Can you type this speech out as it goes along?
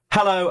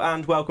Hello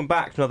and welcome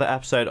back to another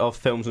episode of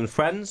Films and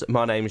Friends.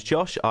 My name's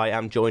Josh. I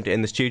am joined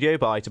in the studio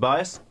by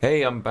Tobias.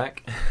 Hey, I'm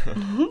back.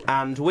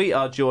 And we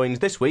are joined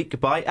this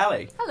week by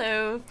Ellie.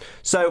 Hello.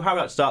 So how I'd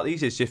like to start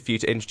these is just for you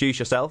to introduce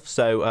yourself.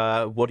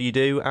 So what do you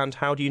do and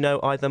how do you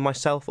know either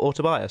myself or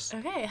Tobias?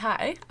 Okay,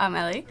 hi, I'm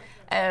Ellie.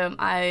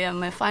 I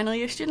am a final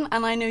year student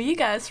and I know you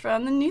guys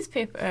from the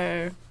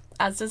newspaper,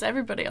 as does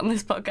everybody on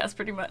this podcast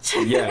pretty much.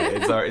 Yeah,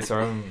 it's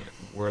our own.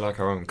 We're like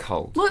our own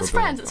cult. Well, it's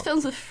friends. It's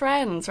films with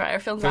friends, right? Or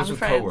films with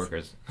friends.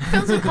 co-workers.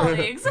 Films with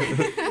colleagues.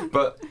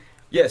 But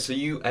yeah, so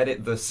you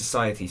edit the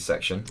society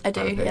section. I do.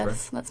 of the paper,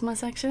 Yes, that's my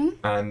section.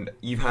 and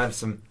you've had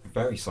some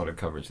very solid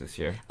coverage this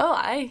year.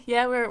 Oh,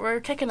 yeah, we're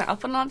kicking it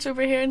up a notch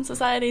over here in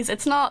societies.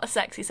 It's not a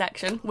sexy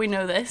section. We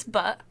know this,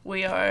 but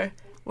we are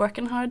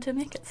working hard to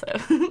make it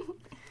so.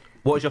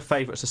 What is your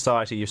favourite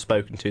society you've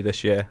spoken to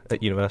this year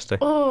at university?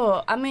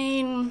 Oh, I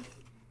mean,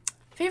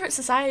 favourite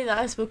society that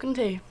I've spoken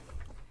to.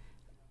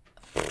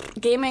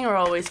 Gaming are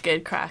always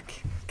good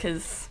crack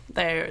because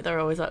they're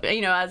always,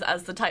 you know,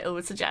 as the title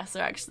would suggest,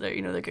 they're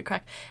good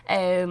crack.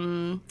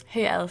 Who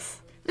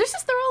else?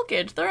 They're all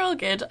good. They're all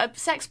good.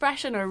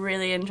 Sexpression are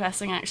really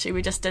interesting. Actually,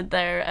 we just did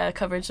their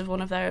coverage of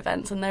one of their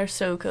events, and they're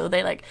so cool.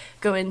 They like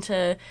go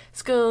into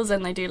schools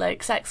and they do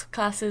like sex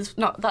classes.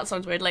 Not that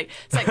sounds weird. Like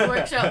sex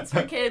workshops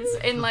for kids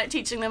in like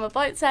teaching them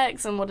about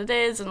sex and what it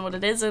is and what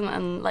it isn't,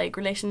 and like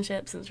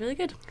relationships. And it's really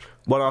good.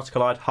 One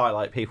article I'd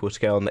highlight people to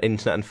go on the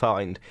internet and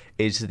find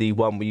is the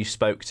one where you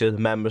spoke to the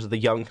members of the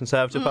Young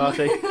Conservative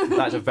Party.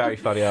 That's a very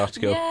funny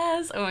article.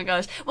 Yes. Oh my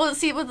gosh. Well,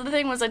 see, the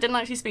thing was, I didn't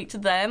actually speak to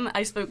them.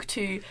 I spoke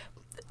to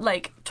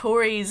like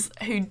Tories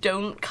who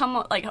don't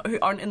come, like who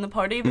aren't in the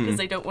party because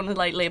they don't want to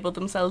like label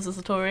themselves as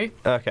a Tory.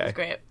 Okay. It's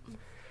great.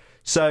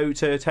 So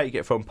to take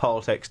it from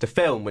politics to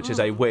film, which is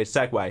a weird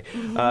segue,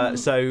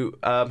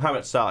 how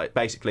it started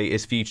basically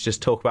is for you to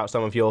just talk about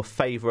some of your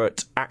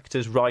favourite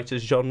actors,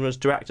 writers, genres,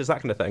 directors,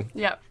 that kind of thing.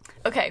 Yeah.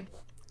 Okay.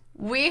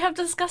 We have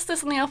discussed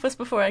this in the office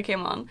before I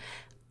came on.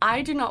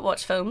 I do not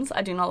watch films.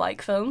 I do not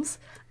like films.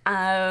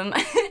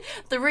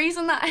 The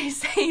reason that I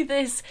say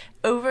this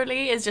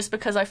overly is just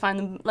because I find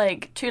them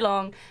like too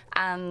long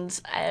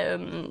and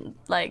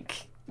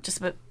like just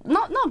a bit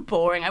not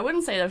boring. I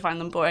wouldn't say I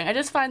find them boring. I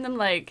just find them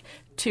like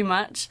too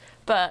much.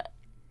 But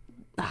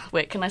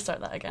wait, can I start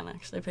that again?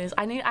 Actually, please.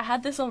 I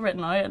had this all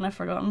written out and I've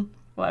forgotten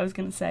what I was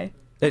going to say.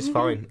 It's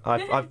fine.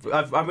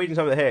 I'm reading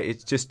something here.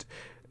 It's just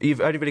you've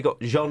only really got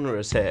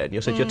genres here, and you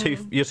said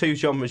your two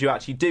genres you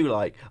actually do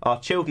like are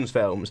children's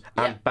films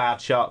and bad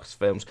sharks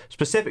films.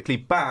 Specifically,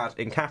 bad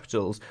in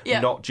capitals,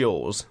 not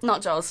Jaws.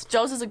 Not Jaws.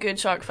 Jaws is a good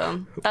shark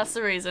film. That's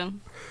the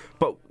reason.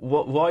 But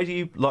why do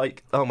you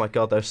like... Oh my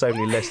god, there's so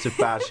many lists of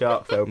bad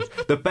shark films.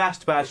 The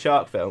best bad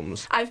shark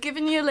films. I've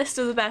given you a list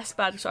of the best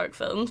bad shark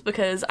films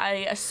because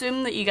I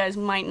assume that you guys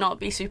might not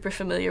be super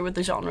familiar with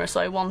the genre,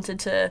 so I wanted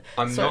to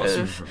I'm not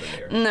super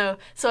familiar. No,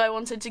 so I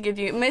wanted to give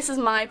you... This is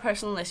my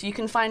personal list. You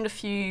can find a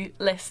few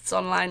lists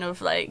online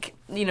of, like,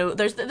 you know,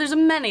 there's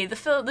many.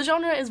 The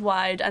genre is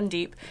wide and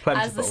deep,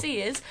 Plentiful. as the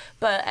sea is,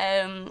 but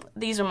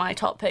these are my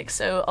top picks.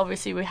 So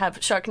obviously we have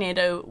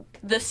Sharknado,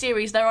 the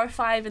series. There are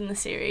 5 in the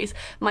series.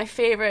 My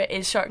favourite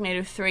is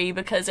Sharknado 3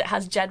 because it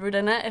has Jedward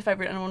in it, if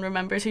anyone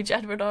remembers who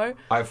Jedward are.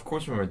 I of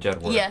course remember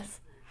Jedward. Yes.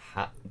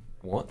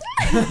 What?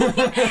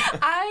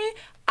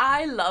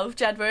 I love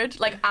Jedward.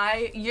 Like,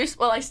 I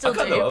still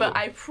do, but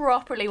I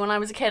properly, when I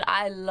was a kid,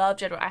 I loved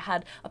Jedward. I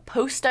had a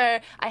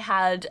poster, I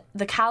had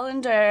the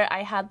calendar,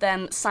 I had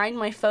them sign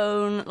my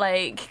phone,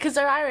 like, because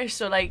they're Irish,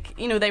 so, like,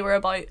 you know, they were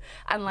about,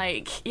 and,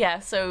 like, yeah,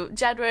 so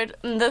Jedward.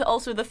 And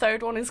also the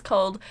third one is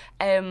called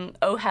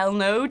Oh Hell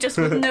No, just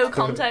with no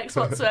context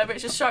whatsoever.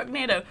 It's just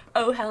Sharknado,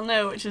 Oh Hell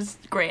No, which is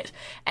great.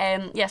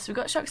 Yes, we've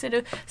got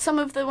Sharknado. Some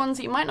of the ones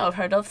that you might not have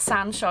heard of,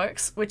 Sand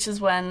Sharks, which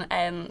is when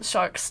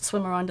sharks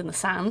swim around in the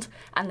sand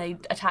and they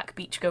attack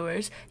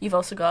beachgoers. You've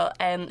also got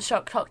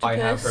Sharktopus. I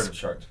have heard of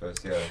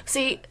Sharktopus, yeah.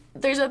 See,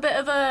 there's a bit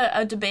of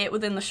a debate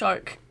within the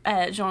shark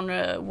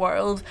genre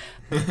world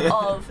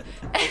of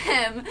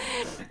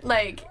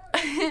like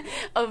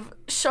of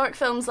shark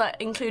films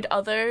that include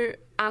other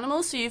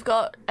animals. So you've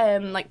got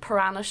like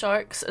piranha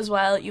sharks as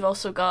well. You've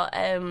also got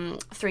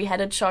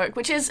three-headed shark,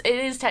 which is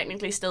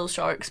technically still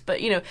sharks,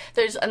 but you know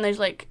there's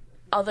like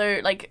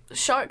other like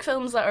shark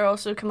films that are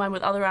also combined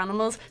with other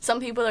animals. Some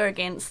people are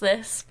against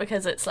this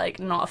because it's like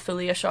not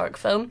fully a shark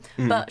film,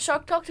 but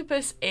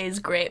Sharktopus is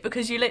great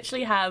because you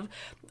literally have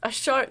a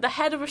shark, the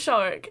head of a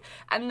shark,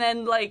 and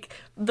then like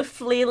the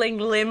flailing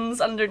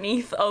limbs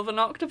underneath of an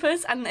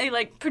octopus, and it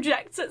like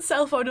projects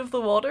itself out of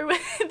the water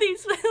with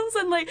these films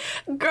and like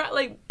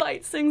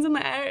bites things in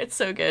the air. It's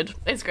so good.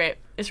 It's great.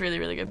 It's really,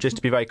 really good. Just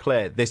to be very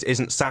clear, this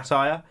isn't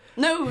satire.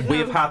 No. We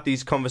have had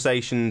these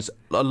conversations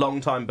a long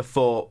time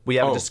before we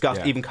ever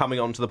discussed even coming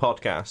onto the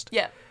podcast.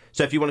 Yeah.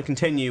 So if you want to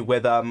continue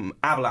with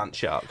avalanche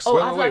sharks.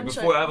 Oh, wait,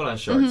 before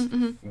Avalanche Sharks.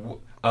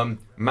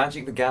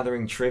 Magic the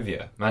Gathering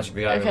trivia. Magic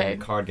the Gathering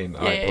card game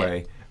that I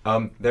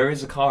play. There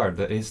is a card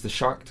that is the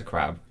shark to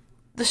crab.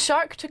 The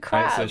shark to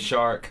crab? It's a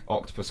shark,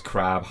 octopus,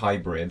 crab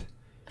hybrid.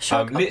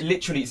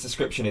 Literally its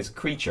description is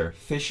creature,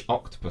 fish,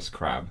 octopus,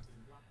 crab.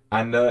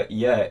 And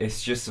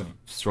it's just a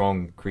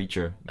strong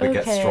creature that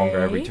gets stronger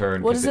every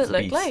turn. What does it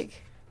look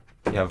like?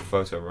 You have a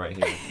photo right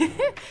here.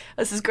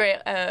 This is great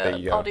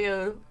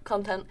audio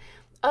content.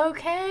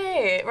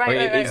 Okay, right.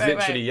 It's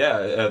literally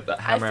a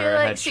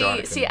hammerhead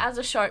shark. See, as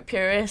a shark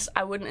purist,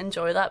 I wouldn't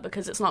enjoy that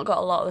because it's not got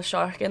a lot of the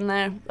shark in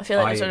there. I feel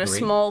like there's a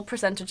small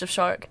percentage of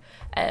shark.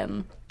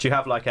 Do you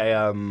have like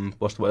a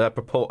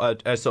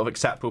a sort of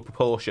acceptable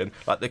proportion?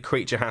 Like the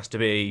creature has to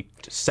be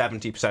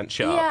 70%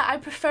 shark. Yeah, I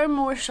prefer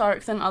more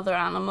shark than other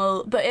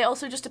animal, but it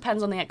also just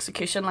depends on the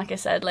execution. Like I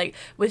said, like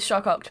with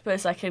shark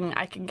octopus, I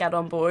can get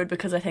on board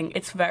because I think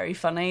it's very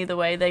funny the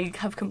way they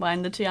have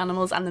combined the two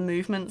animals and the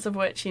movements of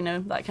which,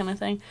 that kind of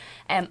thing.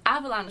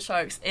 Avalanche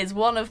sharks is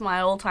one of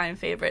my all-time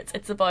favourites.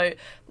 It's about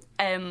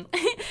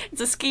it's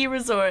a ski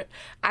resort,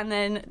 and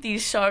then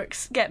these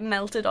sharks get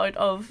melted out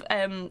of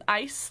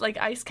ice, like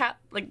ice cap,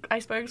 like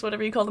icebergs,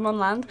 whatever you call them on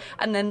land,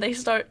 and then they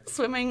start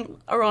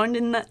swimming around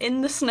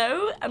in the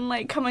snow and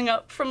like coming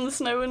up from the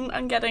snow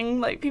and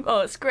getting like people. Oh,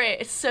 it's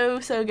great! It's so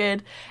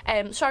good.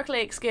 Shark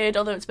Lake's good,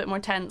 although it's a bit more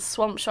tense.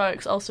 Swamp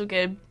Shark's also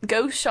good.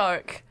 Ghost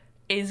Shark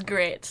is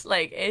great.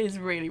 Like, it is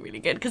really, really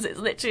good because it's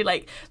literally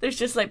like there's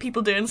just like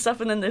people doing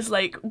stuff and then this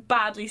like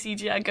badly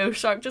CGI ghost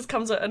shark just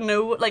comes out of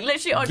nowhere, like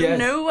literally out of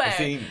nowhere.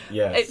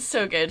 It's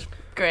so good.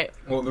 Great.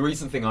 Well, the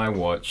recent thing I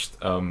watched,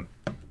 I'm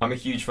a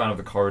huge fan of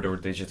the Corridor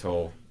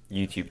Digital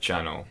YouTube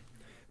channel.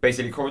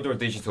 Basically, Corridor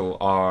Digital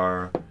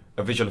are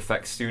a visual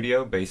effects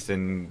studio based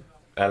in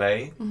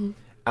LA,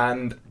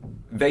 and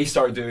they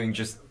start doing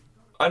just,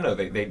 I don't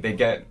know, they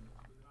get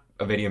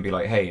a video and be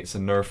like, hey, it's a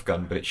Nerf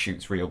gun but it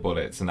shoots real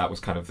bullets, and that was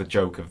kind of the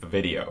joke of the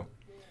video.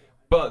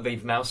 But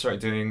they've now started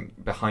doing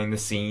behind the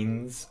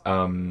scenes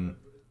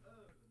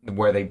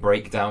where they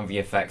break down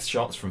VFX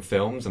shots from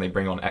films and they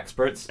bring on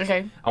experts.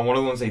 Okay. And one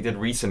of the ones they did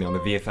recently on the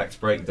VFX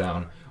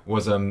breakdown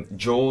was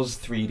Jaws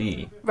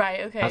 3D. Right,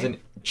 okay. As in,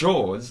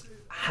 Jaws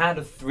had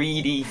a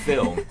 3D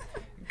film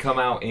come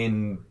out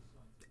in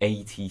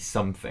 80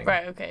 something.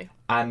 Right, okay.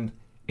 And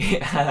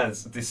it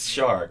has this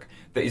shark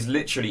that is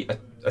literally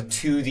a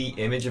 2D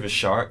image of a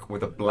shark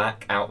with a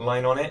black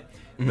outline on it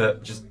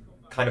that just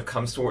kind of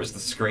comes towards the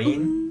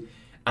screen,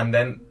 and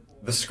then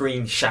the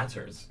screen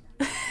shatters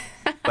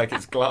like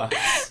it's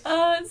glass.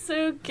 Oh, it's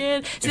so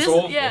good. It's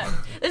awful.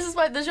 This is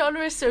why the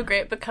genre is so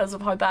great, because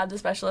of how bad the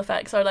special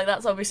effects are. Like,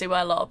 that's obviously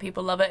why a lot of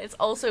people love it. It's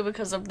also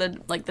because of the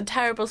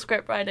terrible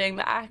script writing,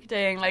 the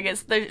acting. Like,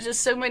 there's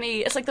just so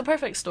many. It's like the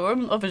perfect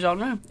storm of a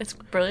genre. It's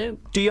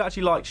brilliant. Do you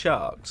actually like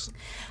sharks?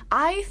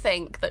 I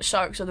think that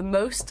sharks are the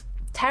most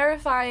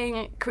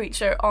terrifying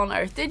creature on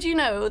earth. Did you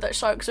know that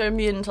sharks are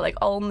immune to like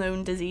all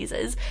known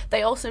diseases?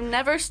 They also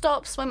never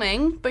stop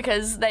swimming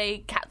because they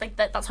can't, like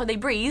that's how they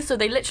breathe, so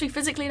they literally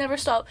physically never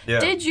stop.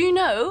 Did you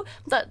know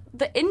that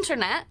the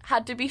internet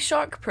had to be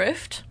shark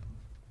proofed?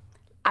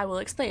 I will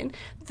explain.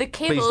 The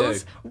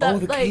cables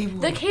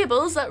the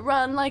cables that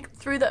run like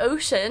through the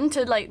ocean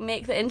to like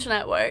make the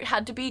internet work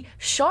had to be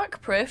shark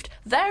proofed.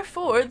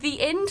 Therefore, the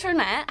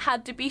internet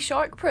had to be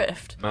shark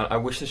proofed. Man, I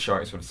wish the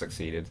sharks would have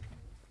succeeded.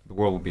 The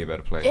world would be a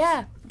better place.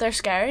 Yeah, they're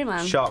scary,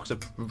 man. Sharks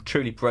have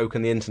truly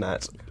broken the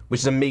internet,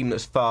 which is a meme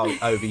that's far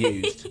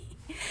overused.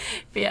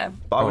 But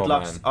I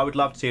would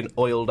love to see an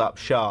oiled up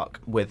shark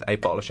with a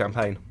bottle of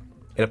champagne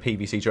in a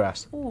PVC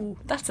dress. Ooh,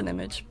 that's an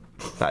image.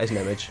 That is an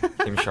image.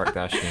 Kim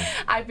Kardashian.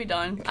 I'd be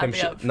down. I'd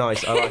be up.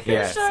 Nice, I like it.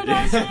 Yes.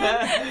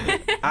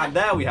 And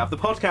there we have the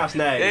podcast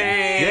name.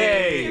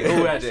 Yay!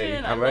 Already.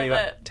 And we're only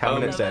about 10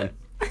 minutes in.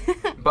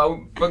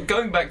 But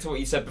going back to what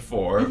you said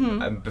before,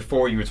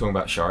 before you were talking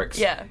about sharks,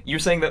 you were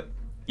saying that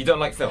you don't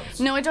like films.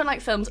 No, I don't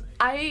like films.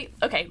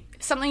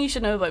 Something you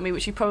should know about me,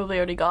 which you probably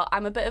already got,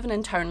 I'm a bit of an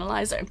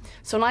internalizer.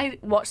 So when I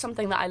watch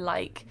something that I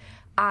like,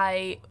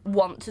 I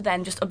want to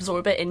then just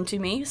absorb it into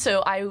me.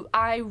 So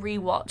I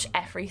rewatch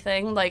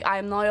everything. Like,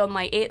 I'm now on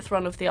my 8th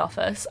run of The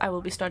Office. I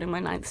will be starting my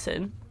 9th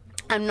soon.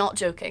 I'm not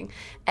joking.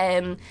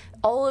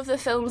 All of the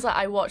films that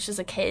I watched as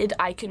a kid,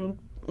 I can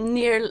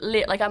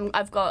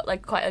I've got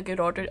like quite a good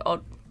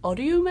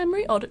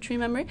auditory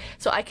memory,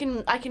 so I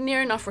can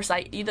near enough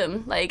recite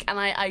them, like, and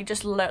I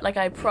just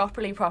I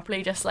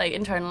properly just like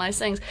internalize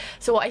things.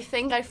 So what I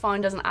think I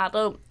found as an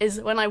adult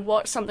is when I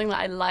watch something that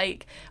I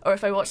like, or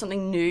if I watch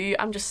something new,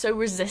 I'm just so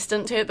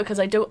resistant to it because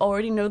I don't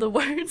already know the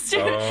words to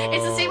it.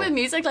 It's the same with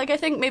music. Like, I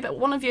think maybe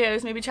one of you I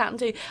was maybe chatting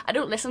to, I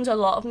don't listen to a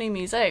lot of new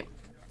music,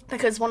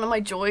 because one of my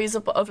joys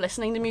of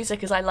listening to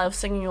music is I love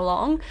singing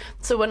along.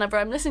 So whenever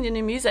I'm listening to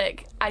new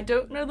music, I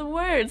don't know the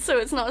words, so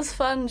it's not as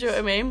fun, do you know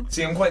what I mean?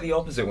 See, I'm quite the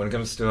opposite when it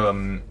comes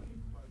to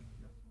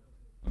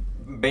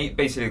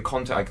basically the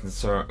content I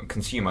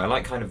consume. I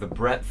like kind of the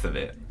breadth of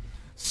it.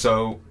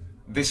 So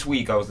this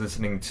week I was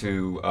listening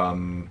to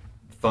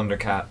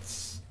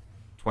Thundercats'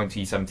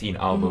 2017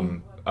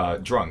 album,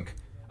 Drunk.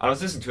 And I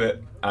was listening to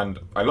it, and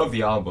I love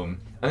the album.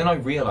 And then I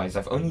realised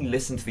I've only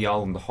listened to the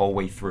album the whole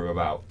way through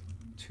about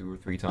 2 or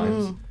 3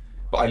 times,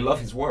 but I love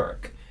his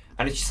work,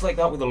 and it's just like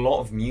that with a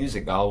lot of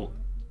music. I'll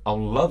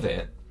love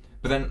it,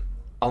 but then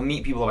I'll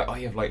meet people like, oh,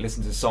 you've like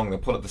listened to the song. They'll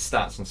pull up the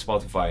stats on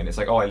Spotify, and it's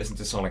like, oh, I listened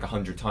to the song like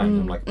 100 times.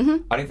 I'm like,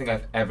 I don't think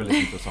I've ever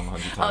listened to a song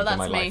 100 times in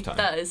my lifetime.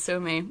 That is so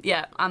me.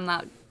 Yeah, I'm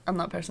that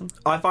person.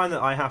 I find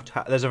that I have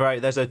to.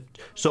 There's a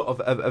sort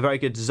of a very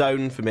good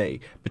zone for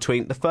me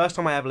between the first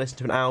time I ever listen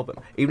to an album,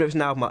 even if it's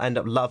an album I end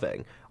up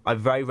loving. I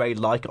very, very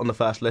like it on the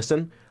first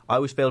listen. I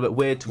always feel a bit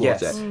weird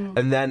towards it,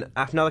 and then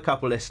after another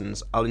couple of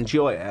listens, I'll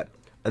enjoy it,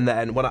 and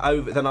then when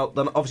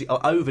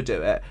I'll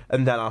overdo it,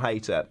 and then I'll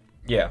hate it.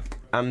 Yeah.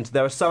 And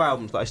there are some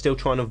albums that I still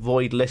try and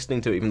avoid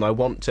listening to, even though I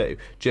want to,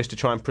 just to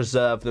try and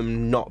preserve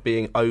them not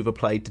being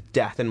overplayed to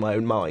death in my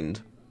own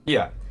mind.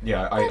 Yeah,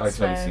 I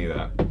totally see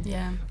that.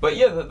 Yeah. But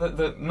yeah,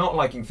 the not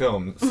liking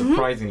film,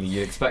 surprisingly,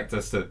 you'd expect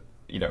us to,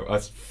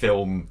 us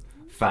film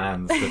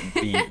fans to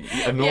be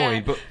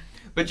annoyed,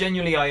 but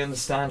genuinely I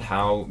understand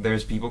how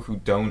there's people who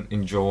don't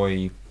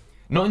enjoy...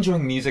 Not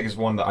enjoying music is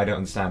one that I don't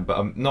understand, but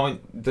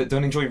that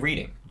don't enjoy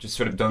reading. Just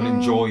sort of don't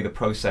enjoy the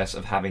process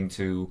of having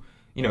to,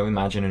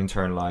 imagine and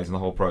internalize and the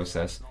whole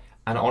process.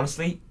 And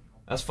honestly,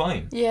 that's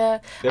fine. Yeah.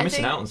 They're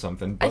missing out on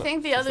something. I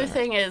think the other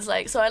thing is,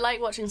 so I like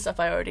watching stuff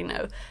I already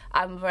know.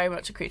 I'm very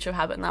much a creature of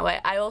habit in that way.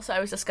 I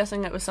was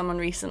discussing it with someone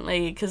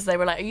recently because they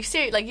were like, are you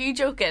serious? Like, are you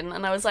joking?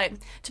 And I was like,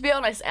 to be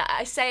honest,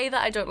 I say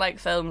that I don't like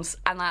films,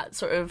 and that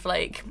sort of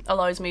like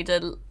allows me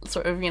to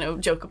sort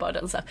of, joke about it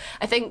and stuff.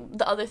 I think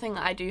the other thing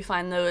that I do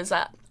find though is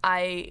that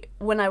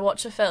when I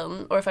watch a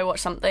film or if I watch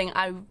something,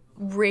 I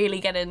really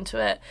get into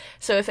it.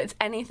 So if it's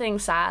anything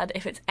sad,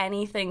 if it's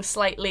anything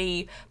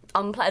slightly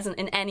unpleasant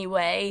in any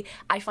way,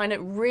 I find it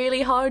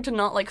really hard to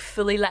not like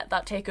fully let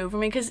that take over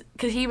me, because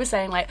he was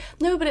saying like,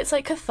 no, but it's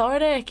like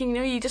cathartic,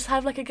 you just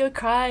have like a good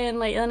cry and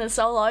like then it's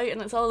all out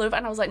and it's all over,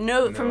 and I was like,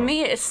 no. For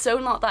me it's so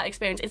not that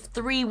experience. It's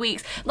 3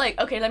 weeks. Like,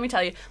 okay, let me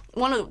tell you,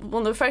 one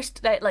of the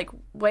first like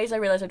ways I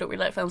realised I don't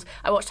really like films,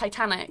 I watched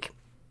Titanic.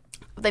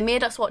 They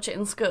made us watch it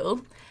in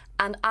school.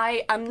 And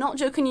I'm not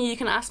joking you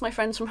can ask my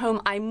friends from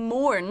home, I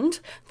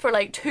mourned for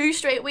like 2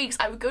 straight weeks.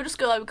 I would go to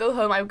school, I would go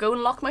home, I would go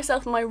and lock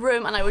myself in my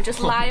room, and I would just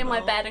lie in my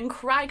bed and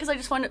cry because I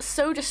just found it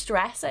so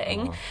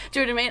distressing.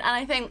 Do you know what I mean? And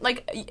I think,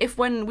 like,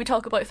 when we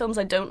talk about films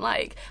I don't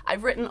like,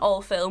 I've written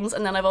all films,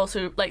 and then I've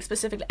also, like,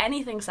 specifically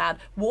anything sad.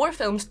 War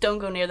films, don't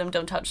go near them,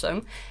 don't touch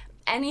them.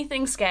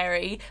 Anything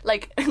scary,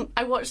 like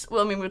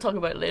we'll talk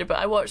about it later, but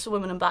I watched The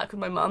Woman in Black with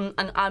my mum,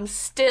 and I'm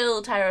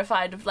still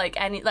terrified of like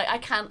I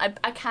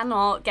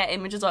cannot get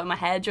images out of my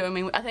head. Do you know what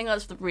I mean? I think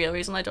that's the real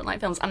reason I don't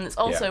like films, and it's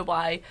also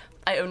why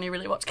I only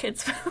really watch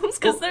kids films,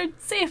 because they're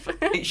safe.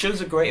 It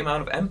shows a great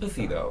amount of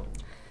empathy though.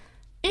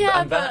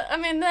 Yeah, but I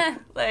mean,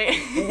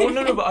 like. Well,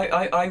 no, but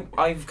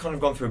I've kind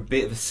of gone through a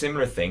bit of a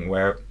similar thing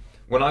where,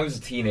 when I was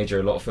a teenager,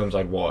 a lot of films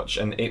I'd watch,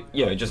 and it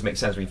just makes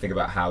sense when you think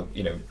about how,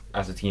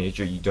 as a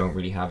teenager, you don't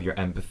really have your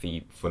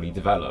empathy fully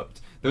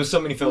developed. There were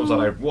so many films that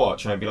I'd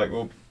watch, and I'd be like,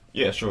 well,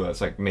 yeah, sure,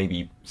 that's like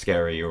maybe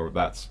scary, or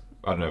that's,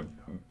 I don't know,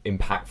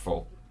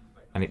 impactful,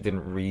 and it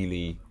didn't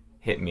really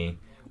hit me.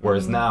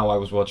 Whereas now I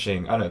was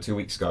watching, I don't know, 2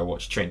 weeks ago, I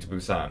watched Train to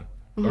Busan.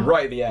 And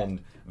right at the end,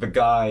 the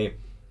guy,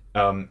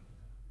 well,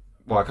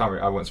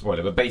 I won't spoil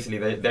it, but basically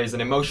there's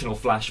an emotional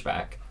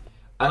flashback,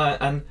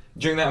 and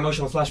during that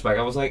emotional flashback,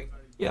 I was like,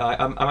 yeah,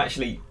 I'm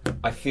actually,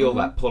 I feel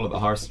that pull at the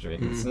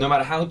heartstrings. No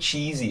matter how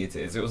cheesy it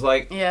is, it was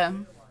like,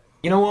 you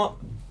know what?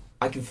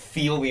 I can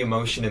feel the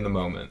emotion in the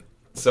moment.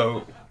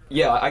 So,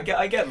 yeah, I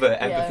get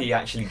the empathy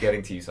actually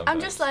getting to you sometimes.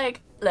 I'm just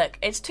like, look,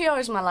 it's 2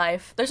 hours of my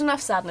life. There's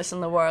enough sadness in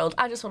the world.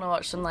 I just want to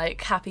watch some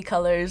like happy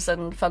colours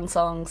and fun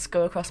songs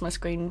go across my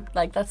screen.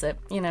 Like, that's it.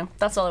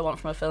 That's all I want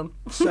from a film.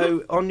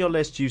 So, on your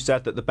list, you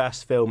said that the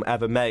best film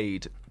ever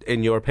made,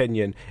 in your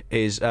opinion,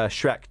 is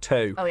Shrek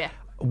 2. Oh, yeah.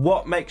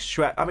 What makes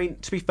Shrek... I mean,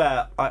 to be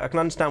fair, I can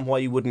understand why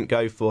you wouldn't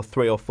go for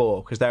 3 or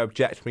 4, because they're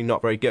objectively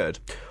not very good.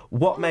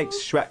 What makes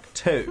Shrek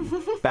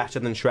 2 better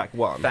than Shrek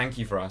 1? Thank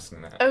you for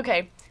asking that.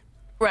 Okay,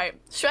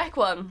 right. Shrek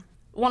 1,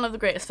 one of the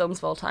greatest films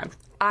of all time.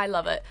 I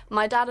love it.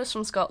 My dad is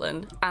from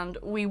Scotland, and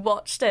we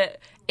watched it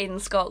in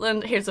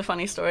Scotland. Here's a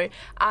funny story.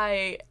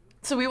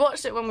 So we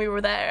watched it when we were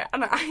there,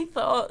 and I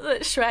thought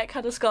that Shrek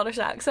had a Scottish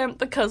accent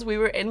because we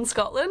were in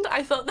Scotland.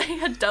 I thought they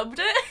had dubbed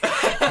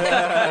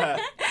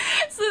it.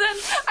 So then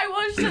I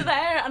watched it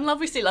there and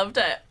obviously loved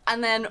it,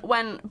 and then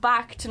went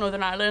back to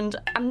Northern Ireland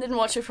and didn't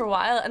watch it for a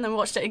while, and then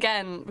watched it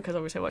again, because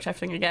obviously I watch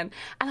everything again,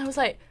 and I was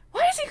like,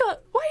 why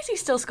is he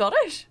still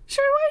Scottish?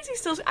 Why is he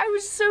still... I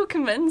was so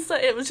convinced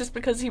that it was just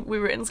because we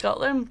were in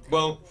Scotland.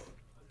 Well,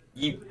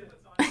 you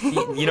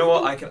know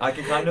what, I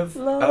can kind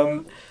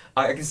of...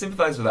 I can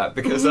sympathise with that,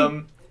 because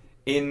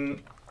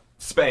in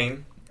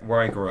Spain,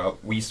 where I grew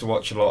up, we used to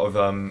watch a lot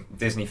of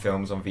Disney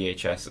films on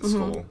VHS at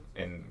school,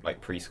 in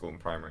like preschool and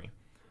primary.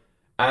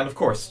 And of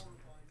course,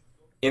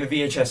 in the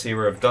VHS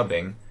era of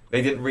dubbing,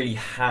 they didn't really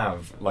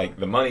have like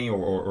the money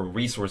or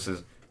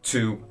resources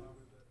to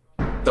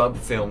dub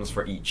films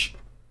for each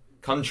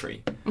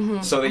country.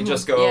 So they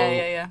just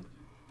go,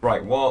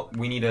 right, well,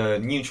 we need a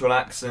neutral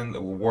accent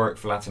that will work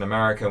for Latin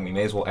America, and we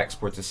may as well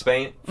export to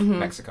Spain,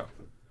 Mexico.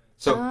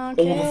 So all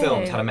the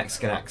films had a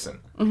Mexican accent,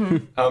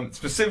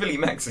 specifically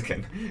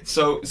Mexican.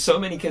 So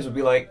many kids would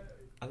be like,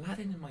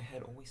 Aladdin in my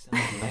head always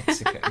sounds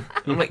Mexican. And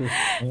I'm like,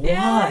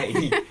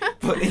 why?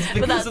 But it's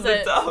because of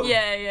the dub.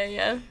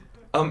 Yeah.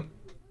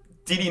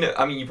 Did you know?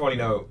 I mean, you probably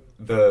know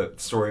the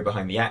story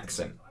behind the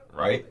accent,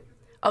 right?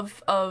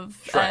 Of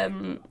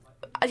Shrek.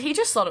 He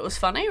just thought it was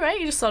funny, right?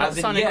 He just thought it was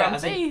sounded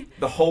grumpy.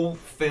 The whole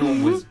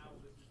film was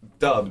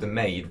dubbed and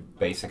made,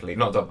 basically.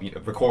 Not dubbed,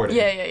 recorded.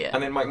 Yeah.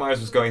 And then Mike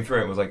Myers was going through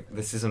it and was like,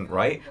 this isn't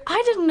right.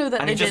 I didn't know that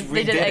And they he just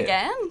did it redid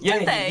again. Yeah,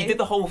 did they? he did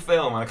the whole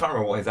film, and I can't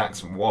remember what his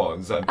accent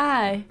was.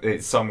 Aye.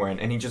 It's somewhere,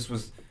 and he just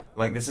was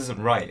like, this isn't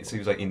right. So he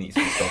was like, it needs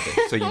to be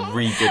Scottish. So he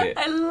redid it.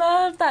 I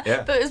love that.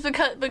 Yeah. But it's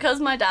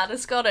because my dad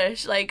is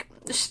Scottish, like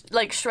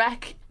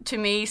Shrek, to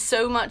me,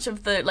 so much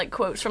of the like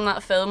quotes from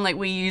that film like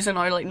we use in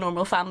our like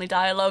normal family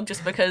dialogue,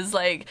 just because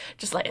like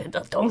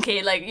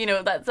donkey, like, you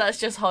know, that's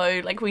just how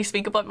like we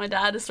speak about my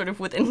dad, is sort of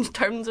within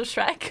terms of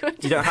Shrek.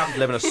 You don't have to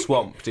live in a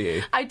swamp, do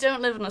you? I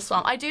don't live in a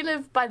swamp. I do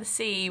live by the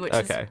sea, which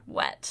Okay. is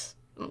wet,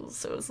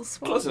 so it's a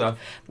swamp. Close enough.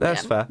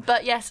 That's fair.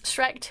 But yes,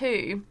 Shrek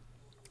 2.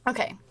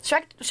 Okay,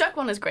 Shrek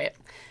 1 is great.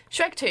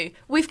 Shrek 2,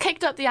 we've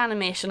kicked up the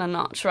animation a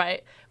notch,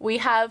 right? We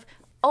have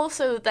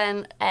also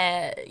then,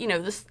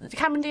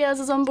 Cameron Diaz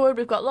is on board.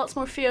 We've got lots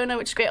more Fiona,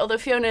 which is great. Although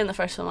Fiona in the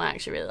first film I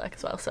actually really like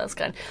as well, so that's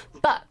good.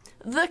 But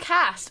the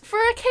cast for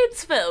a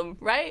kids' film,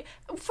 right?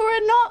 For a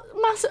not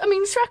massive. I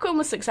mean, Shrek 1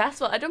 was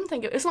successful. I don't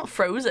think it's not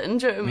Frozen.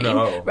 Do you know what I mean?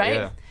 No, right?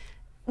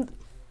 Yeah.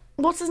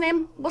 What's his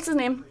name?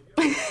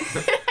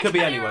 Could be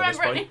anyone at this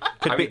point.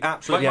 Could be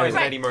absolutely Mike Myers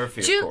and anyone. Eddie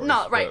Murphy, of course.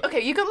 No, right. but-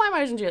 Okay, you got Mike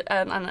Myers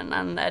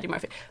and Eddie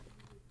Murphy.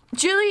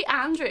 Julie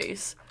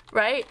Andrews,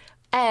 right?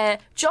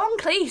 John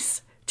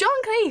Cleese,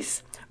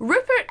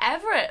 Rupert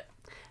Everett,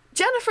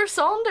 Jennifer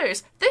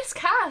Saunders. This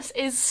cast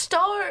is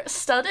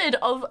star-studded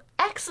of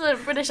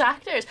excellent British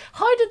actors.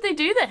 How did they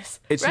do this?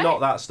 It's right? not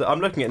that. I'm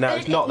looking at it now.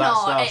 It's not that No,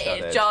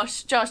 star-studded. it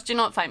is. Josh, do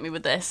not fight me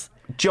with this.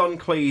 John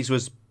Cleese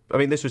was. I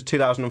mean, this was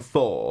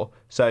 2004.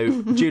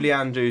 So Julie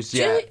Andrews,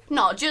 yeah.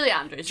 Julie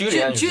Andrews. Julie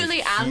Andrews is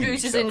Julie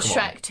Andrews huge, is though, in come on.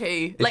 Shrek 2.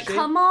 Is she?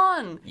 Come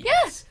on.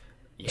 Yes.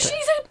 Yeah.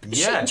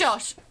 She's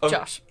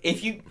Josh.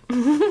 If you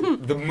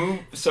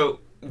so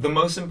the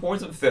most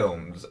important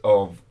films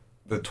of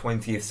the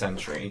 20th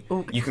century,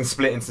 you can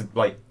split into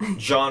like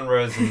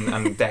genres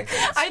and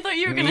decades. I thought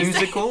you were going to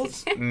say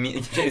musicals.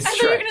 I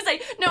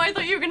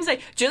thought you were going to say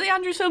Julie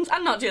Andrews films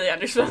and not Julie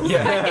Andrews films.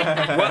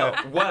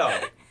 Yeah. well,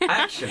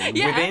 actually,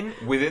 Yeah.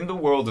 within the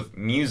world of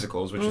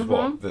musicals, which is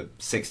what the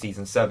 60s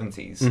and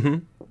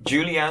 70s,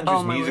 Julie Andrews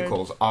Oh, my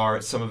musicals are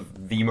some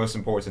of the most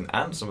important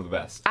and some of the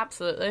best.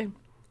 Absolutely.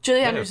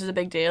 Julie Andrews is a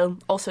big deal.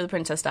 Also, The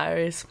Princess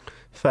Diaries.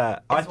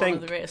 Fair. It's one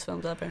of the greatest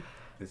films ever.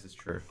 This is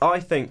true. I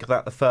think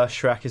that the first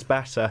Shrek is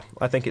better.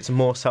 I think it's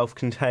more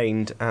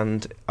self-contained,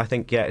 and I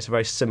think, it's a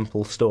very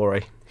simple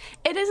story.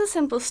 It is a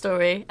simple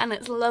story, and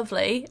it's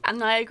lovely,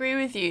 and I agree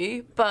with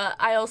you, but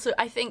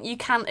I think you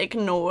can't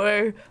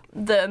ignore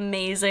the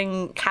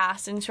amazing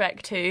cast in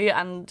Shrek 2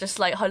 and just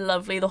like how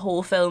lovely the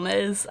whole film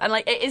is. And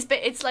like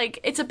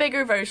it's a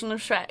bigger version of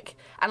Shrek,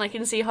 and I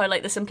can see how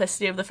like the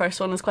simplicity of the first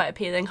one is quite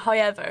appealing.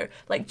 However,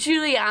 like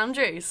Julie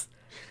Andrews,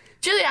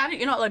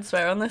 you're not allowed to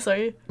swear on this, are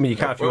you? I mean, you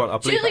can if you want. I'll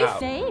bleep Julie it out.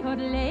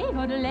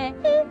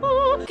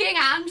 King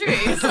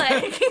Andrews,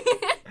 like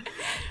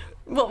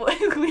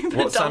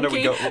What sound have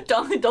we got?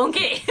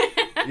 Donkey.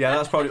 Yeah,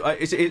 that's probably.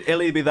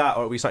 It'll either be that,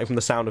 or it'll be something from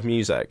The Sound of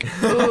Music.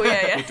 Oh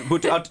yeah.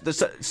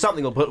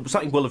 Something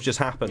will have just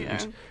happened,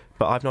 Yeah.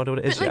 but I've no idea what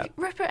it is But yet. like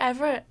Rupert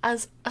Everett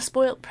as a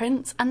spoilt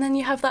prince, and then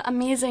you have that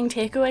amazing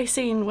takeaway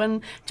scene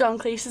when John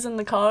Cleese is in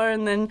the car,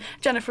 and then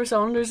Jennifer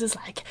Saunders is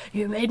like,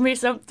 "You made me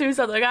do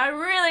something I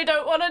really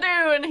don't want to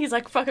do," and he's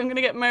like, "Fuck, I'm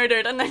gonna get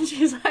murdered," and then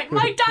she's like,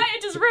 "My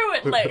diet is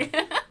ruined." Like,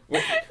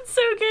 it's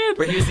so good.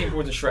 But here's the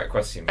important Shrek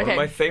question. One Okay. of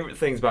my favourite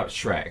things about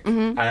Shrek,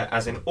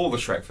 as in all the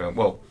Shrek films,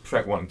 well,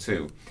 Shrek 1 and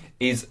 2,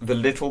 is the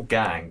little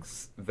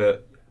gags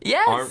that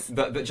Yes.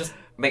 that just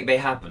they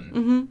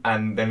happen,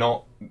 and they're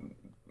not.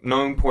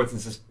 No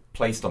importance is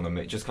placed on them.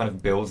 It just kind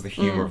of builds the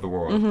humour of the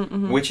world.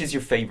 Which is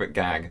your favourite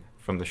gag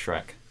from the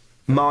Shrek?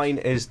 Mine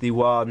is the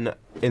one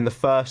in the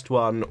first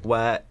one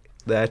where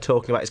they're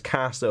talking about his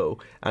castle,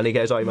 and he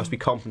goes, "Oh, he must be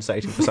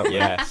compensating for something."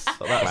 Yes.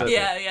 So that's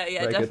Yeah, very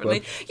good definitely.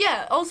 one.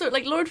 Yeah, also,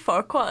 like, Lord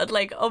Farquaad,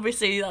 like,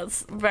 obviously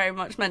that's very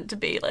much meant to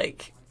be,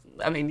 like,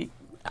 I mean,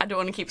 I don't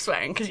want to keep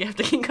swearing because you have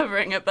to keep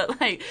covering it,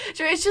 but, like,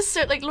 it's just,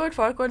 so, like, Lord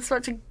Farquaad's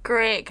such a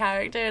great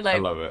character. Like, I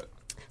love it.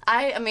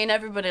 I mean,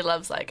 everybody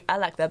loves, like, I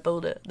like that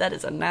boulder. That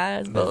is a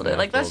nice boulder. nice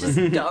Like, that's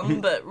boulder. just dumb,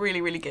 but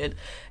really, really good.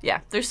 Yeah,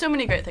 there's so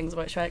many great things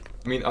about Shrek.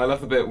 I mean, I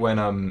love the bit when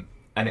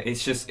and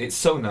it's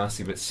so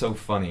nasty, but it's so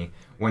funny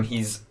when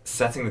he's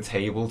setting the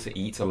table to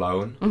eat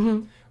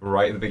alone,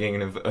 right at the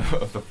beginning of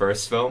the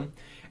first film,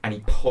 and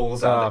he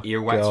pulls out the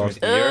earwax from his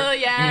ear, Oh,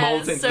 yeah,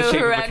 molds it into so the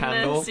shape of a horrendous.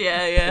 candle,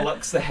 Yeah.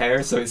 plucks the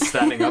hair so it's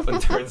standing up and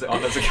turns it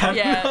on as a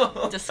candle.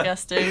 Yeah,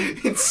 disgusting.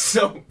 It's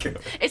so good.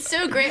 It's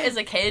so great as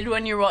a kid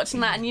when you're watching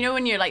that, and you know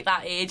when you're like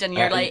that age and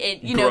you're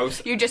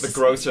you're just the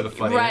grosser the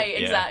funnier. right, Yeah.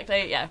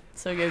 exactly, yeah,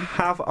 so good.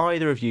 Have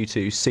either of you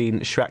two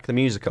seen Shrek the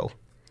musical?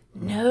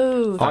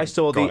 No, I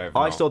saw God, I've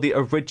I not. saw the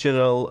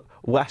original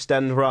West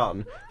End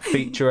run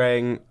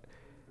featuring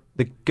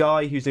the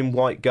guy who's in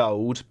White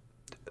Gold,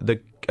 the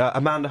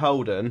Amanda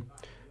Holden,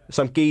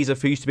 some geezer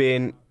who used to be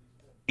in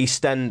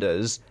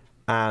EastEnders,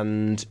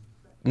 and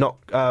not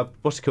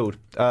what's it called?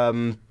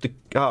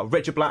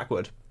 Richard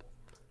Blackwood.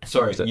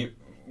 Sorry,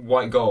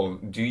 White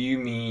Gold. Do you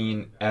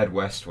mean Ed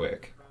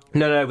Westwick?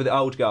 No, with the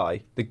old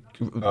guy.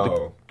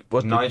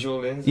 Nigel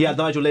Lindsay? Yeah,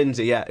 Nigel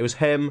Lindsay, yeah. It was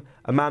him,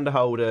 Amanda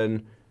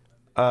Holden,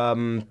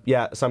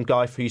 some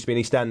guy who used to be in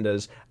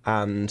EastEnders,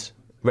 and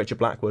Richard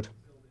Blackwood.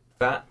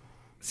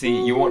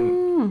 You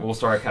want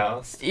all-star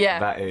cast? Yeah.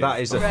 That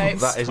is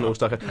an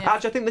all-star cast. Yeah.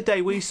 Actually, I think the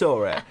day we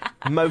saw it,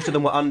 most of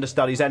them were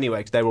understudies anyway,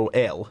 because they were all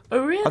ill.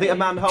 Oh, really? I think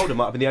Amanda Holden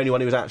might have been the only one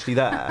who was actually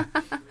there.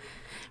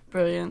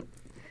 Brilliant.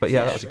 But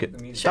yeah, that was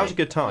a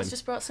good time. It's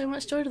just brought so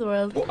much joy to the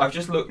world. Well, I've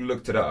just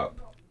looked it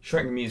up.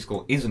 Shrek the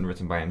Musical isn't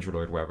written by Andrew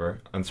Lloyd Webber,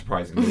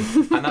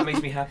 unsurprisingly, and that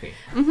makes me happy.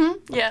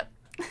 Yep.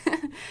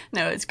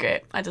 No, it's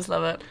great. I just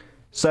love it.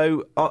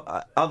 So,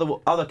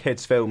 other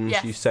kids' films,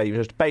 Yes. you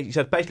said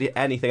basically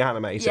anything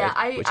animated,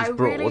 Yeah, which is I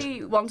broad.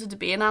 really wanted to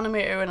be an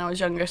animator when I was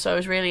younger, so I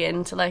was really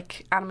into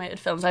like animated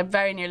films. I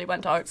very nearly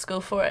went to art school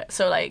for it.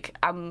 So like,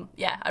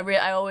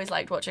 I always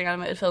liked watching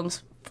animated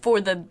films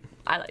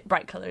I like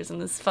bright colours and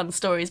there's fun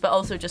stories, but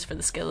also just for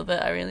the skill of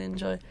it. I really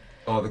enjoy.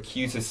 Oh, the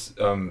cutest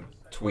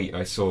tweet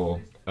I saw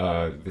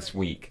this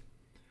week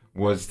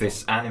was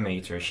this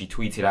animator. She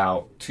tweeted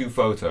out 2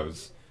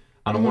 photos,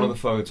 and on one of the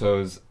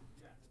photos,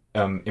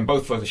 in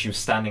both photos, she was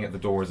standing at the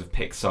doors of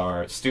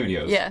Pixar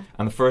Studios. Yeah.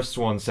 And the first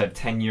one said,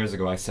 10 years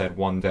ago I said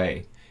one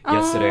day.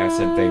 Yesterday I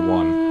said day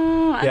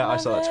one. I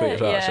saw that tweet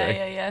as well,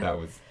 actually. Yeah.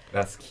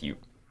 That's cute.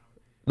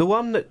 The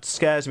one that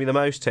scares me the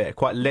most here,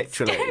 quite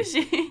literally, Scares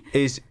you?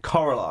 is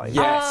Coraline.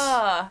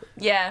 Yes.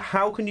 Yeah.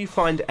 How can you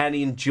find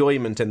any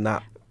enjoyment in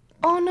that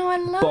Oh no, I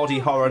love body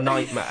horror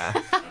nightmare?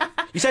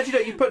 You said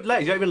you put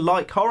legs. You don't even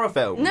like horror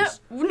films.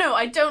 No,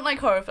 I don't like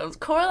horror films.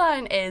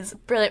 Coraline is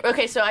brilliant.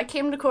 Okay, so I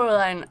came to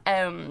Coraline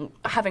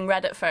having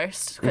read it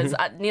first, because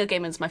Neil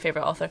Gaiman's my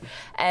favourite author.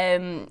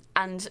 And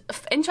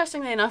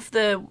interestingly enough,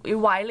 the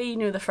Wiley,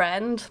 the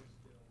friend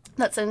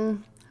that's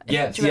in...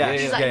 Yes, do you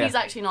remember? yeah. He's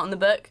actually not in the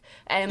book.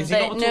 Is he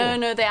not at all?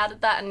 No, they added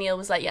that, and Neil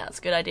was like, "Yeah, that's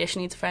a good idea. She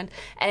needs a friend."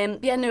 I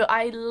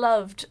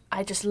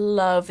just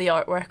love the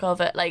artwork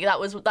of it. Like that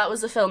was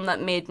the film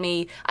that made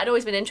me. I'd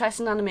always been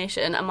interested in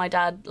animation, and my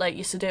dad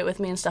used to do it with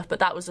me and stuff. But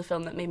that was the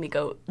film that made me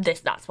go,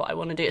 "That's what I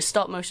want to do." It's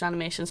stop motion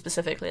animation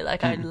specifically.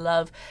 Like I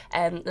love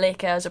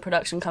Leica as a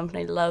production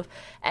company.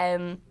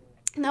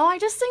 No, I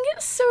just think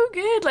it's so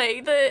good.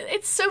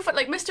 It's so fun.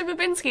 Like Mr.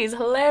 Babinski is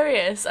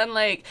hilarious, and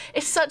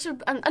it's such a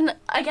and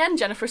again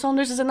Jennifer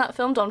Saunders is in that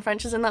film. Don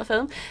French is in that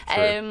film.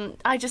 True.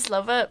 I just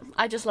love it.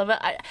 I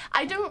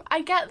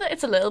get that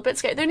it's a little bit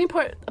scary. The only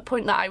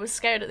point that I was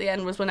scared at the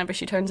end was whenever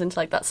she turns into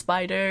that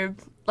spider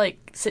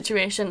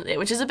situation,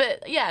 which is a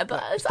bit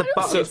but I don't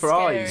buttons think it's for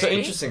eyes. scary. So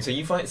interesting.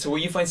 So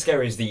what you find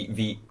scary is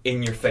the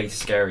in your face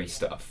scary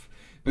stuff.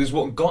 Because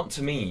what got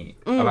to me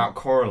about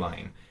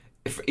Coraline,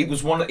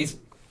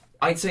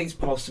 I'd say it's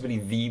possibly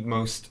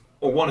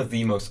one of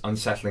the most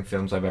unsettling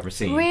films I've ever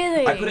seen.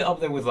 Really? I put it up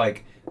there with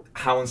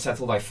how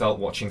unsettled I felt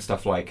watching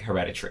stuff like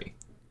Hereditary.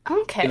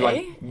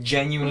 Okay.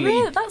 Genuinely,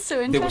 Really? That's so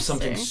interesting. there was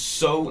something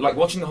so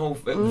watching the whole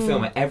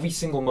film. At every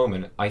single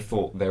moment, I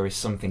thought there is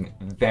something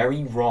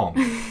very wrong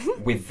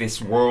with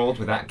this world,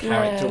 with that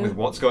character, with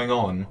what's going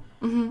on,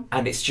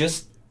 and it's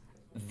just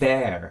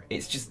there.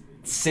 It's just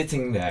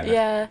sitting there.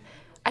 Yeah.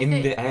 In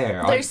the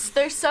air.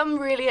 There's some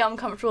really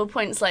uncomfortable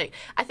points. I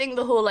think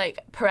the whole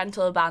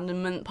parental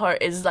abandonment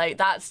part is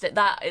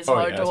that is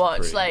hard to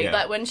watch.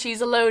 That when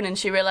she's alone and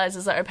she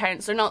realizes that her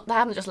parents they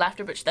haven't just left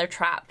her, but they're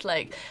trapped.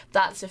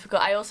 That's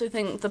difficult. I also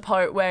think the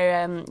part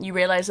where you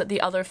realize that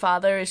the other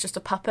father is just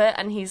a puppet,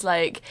 and he's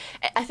I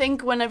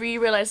think whenever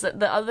you realize that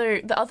the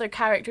other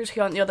characters who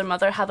aren't the other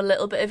mother have a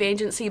little bit of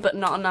agency, but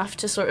not enough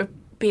to sort of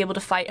be able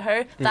to fight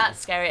her. That's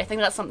scary. I think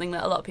that's something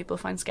that a lot of people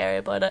find scary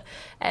about it.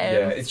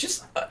 It's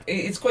just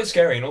it's quite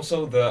scary, and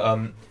also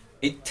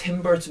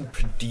Tim Burton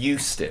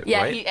produced it,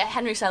 right? Yeah,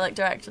 Henry Selick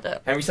directed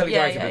it. Henry Selick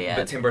directed it,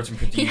 but Tim Burton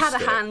produced it. He had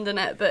a hand in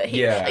it, but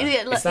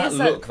it's that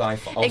look that I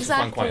also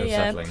find quite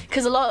unsettling.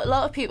 Because a lot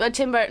of people,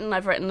 Tim Burton,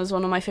 I've written as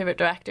one of my favourite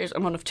directors.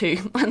 I'm one of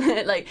 2.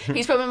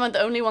 He's probably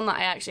the only one that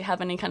I actually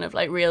have any kind of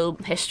real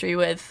history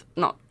with.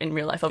 Not in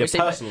real life, obviously.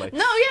 Personally.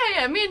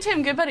 Me and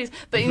Tim, good buddies.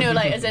 But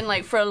as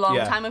in for a long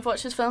time, I've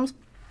watched his films.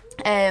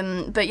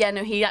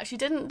 He actually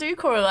didn't do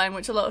Coraline,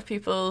 which a lot of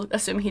people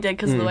assume he did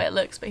because of the way it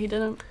looks, but he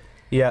didn't.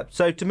 Yeah,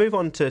 so to move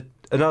on to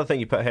another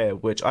thing you put here,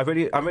 which I'm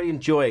really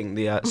enjoying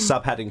the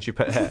subheadings you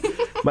put here.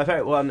 My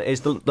favourite one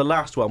is the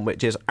last one,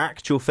 which is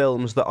actual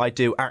films that I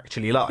do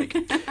actually like.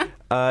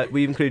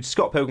 We include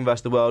Scott Pilgrim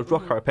vs. the World,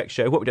 Rock Horror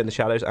Picture Show, What We Do in the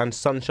Shadows, and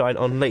Sunshine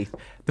on Leith.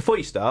 Before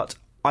you start,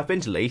 I've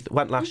been to Leith,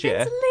 went last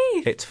year.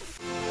 Leith? It's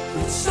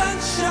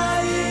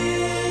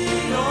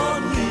sunshine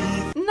on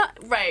Leith. Not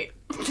right.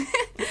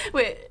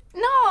 Wait.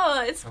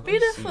 No, it's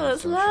beautiful.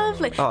 It's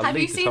lovely. Have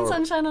you seen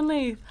Sunshine on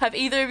Leith? Have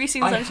either of you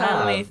seen Sunshine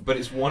on Leith? But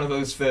it's one of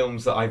those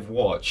films that I've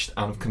watched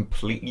and I've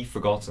completely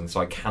forgotten,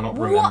 so I cannot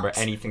remember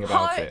anything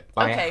about it.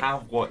 Okay. I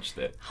have watched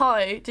it. How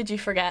did you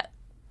forget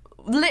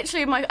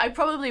literally I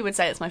probably would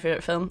say it's my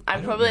favorite film. I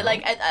probably know.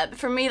 like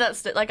for me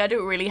that's like I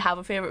don't really have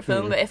a favorite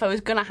film, but if I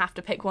was gonna have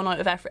to pick one out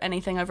of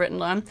anything I've written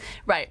down,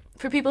 right?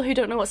 For people who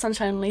don't know what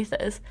Sunshine on Leith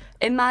is,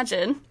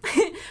 imagine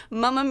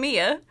Mamma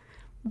Mia,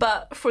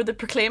 but for the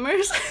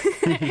Proclaimers,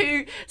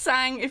 who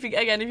sang if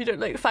you don't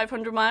like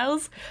 500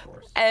 Miles.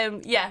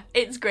 Yeah,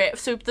 it's great.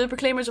 So the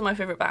Proclaimers are my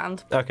favourite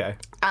band. Okay.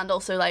 And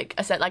also, like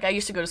I said, like I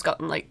used to go to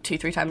Scotland like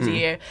 2-3 times a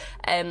year.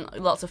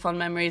 Lots of fun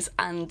memories.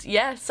 And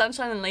yeah,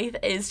 Sunshine on Leith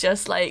is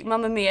just like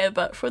Mamma Mia,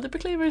 but for the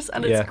Proclaimers,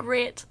 and it's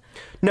great.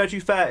 No, to be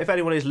fair, if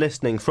anyone is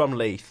listening from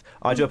Leith,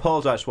 I do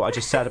apologise for what I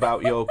just said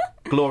about your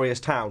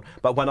glorious town,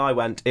 but when I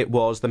went, it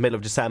was the middle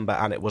of December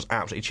and it was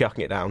absolutely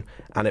chucking it down,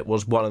 and it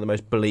was one of the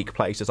most bleak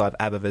places I've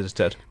ever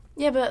visited.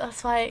 Yeah, but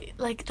that's why,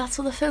 like, that's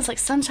what the film's like.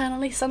 Sunshine on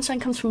Leith.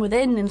 Sunshine comes from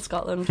within in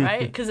Scotland,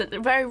 right? Because it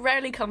very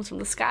rarely comes from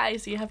the sky,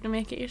 so you have to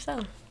make it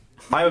yourself.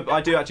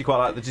 I do actually quite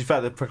like to be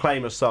fair, the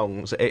Proclaimers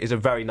songs. It is a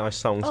very nice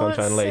song,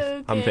 Sunshine on Leith.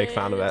 So I'm a big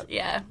fan of good. it.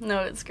 Yeah, no,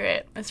 it's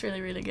great. It's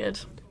really, really good.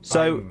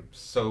 So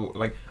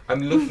I'm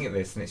looking at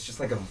this and it's just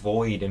like a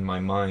void in my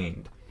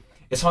mind.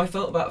 It's how I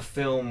felt about a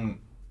film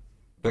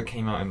that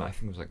came out in, I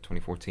think it was like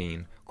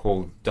 2014,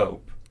 called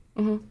Dope.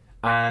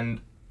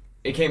 And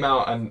it came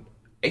out and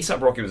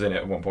A$AP Rocky was in it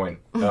at one point.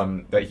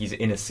 That he's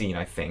in a scene,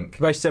 I think.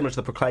 very similar to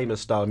the Proclaimers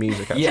style of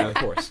music, actually. Yeah, of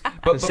course.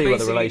 But see where the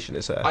basically, relation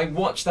is there. I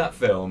watched that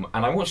film,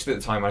 and I watched it at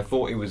the time, and I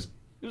thought it was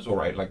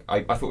alright. Like,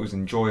 I thought it was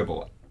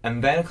enjoyable.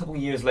 And then a couple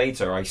of years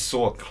later, I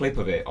saw a clip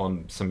of it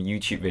on some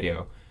YouTube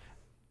video,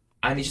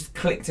 and it just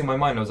clicked in my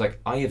mind. I was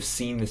like, I have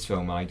seen this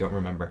film, and I don't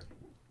remember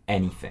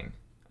anything.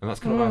 And that's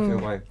kind of how I feel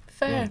like...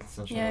 Fair.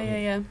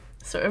 Yeah.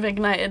 Sort of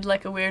ignited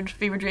like a weird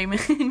fever dream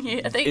in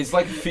you, I think. It's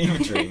like a fever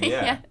dream,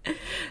 yeah.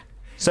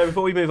 So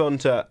before we move on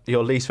to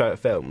your least favourite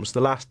films,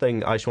 the last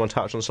thing I just want to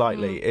touch on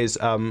slightly is,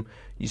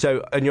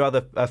 so in your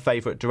other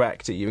favourite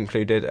director, you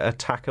included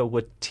Taika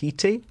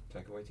Waititi?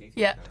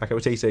 Yeah. Taika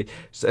Waititi.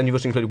 And you've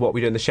also included What We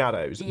Do in the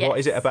Shadows. Yes. What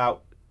is it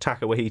about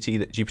Taika Waititi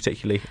that you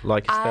particularly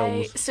like his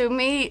films? So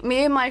me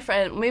and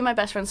my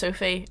best friend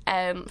Sophie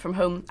from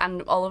home,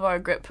 and all of our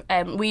group,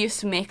 we used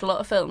to make a lot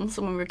of films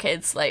when we were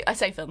kids. Like, I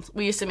say films,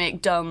 we used to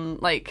make dumb,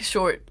 like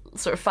short,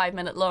 sort of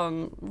 5-minute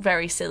long,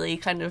 very silly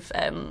kind of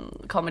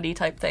comedy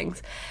type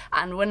things.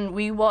 And when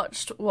we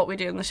watched What We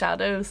Do in the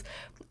Shadows,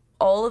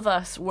 all of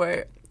us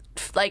were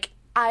like,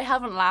 I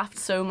haven't laughed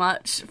so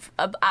much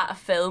at a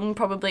film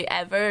probably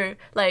ever.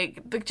 Like,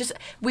 but just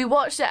we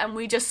watched it and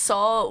we just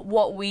saw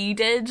what we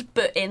did,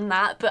 but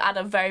at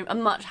a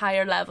much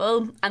higher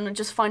level, and I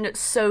just found it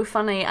so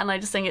funny. And I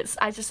just think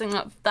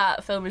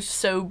that film is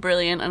so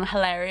brilliant and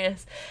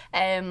hilarious.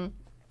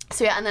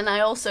 So yeah, and then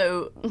I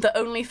also, the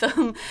only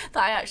film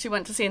that I actually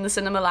went to see in the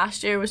cinema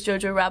last year was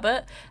Jojo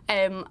Rabbit,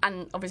 and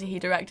obviously he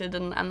directed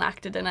and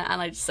acted in it,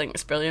 and I just think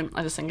it's brilliant.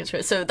 I just think it's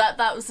great. So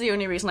that was the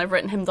only reason I've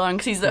written him down,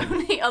 because he's the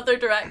only other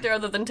director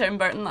other than Tim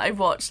Burton that I've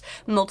watched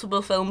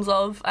multiple films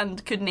of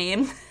and could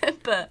name.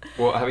 But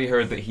well, have you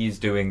heard that he's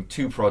doing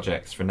 2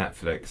 projects for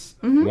Netflix?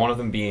 One of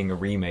them being a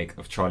remake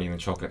of Charlie and the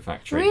Chocolate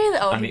Factory, Really?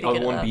 Oh, and he'd the be good other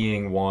at one that.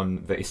 being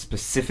one that is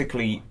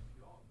specifically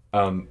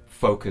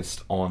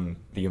focused on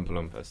the Oompa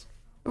Loompas.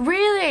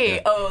 really,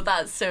 Yeah. oh,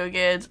 that's so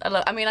good.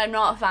 I mean, I'm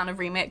not a fan of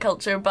remake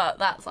culture, but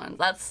that's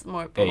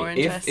more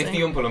interesting. If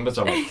the Oompa Loompas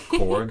are like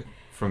Korg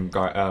from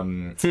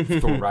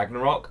Thor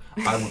Ragnarok,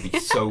 I would be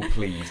so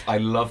pleased. I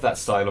love that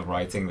style of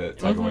writing that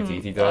Taika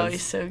Waititi does. Oh,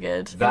 he's so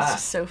good. That He's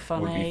just so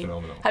funny. would be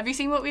phenomenal. Have you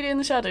seen What We Do in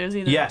the Shadows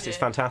either? Yes, of you? it's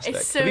fantastic.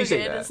 It's so Have you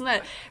seen good, it? isn't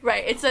it?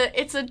 Right, it's a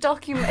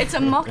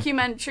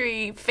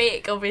mockumentary,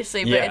 fake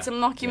obviously, but Yeah. it's a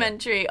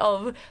mockumentary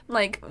of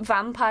like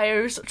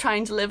vampires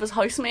trying to live as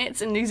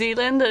housemates in New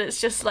Zealand, and it's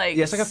just like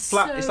Yeah, it's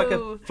like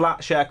a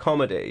flat share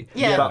comedy,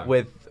 Yeah. but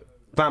with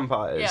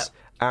vampires, Yeah.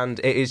 and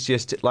it is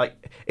just like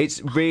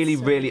it's really,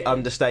 so really good.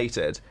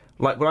 understated.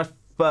 Like when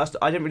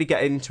I didn't really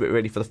get into it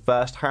really for the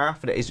first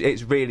half, and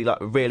it's really like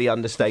a really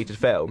understated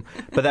film.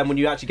 But then when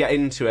you actually get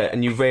into it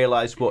and you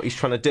realise what he's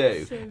trying to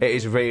do, it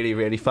is really,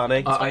 really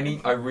funny. I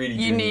really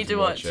do You need to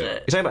watch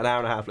it. It's only about an hour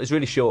and a half. It's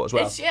really short as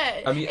well.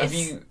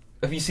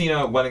 Have you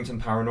seen Wellington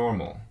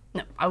Paranormal?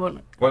 No, I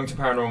won't. Wellington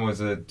Paranormal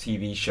is a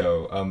TV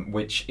show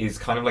which is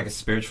kind of like a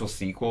spiritual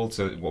sequel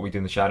to What We Do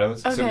in the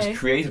Shadows. So it Okay. was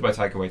created by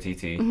Taika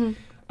Waititi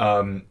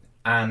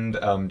and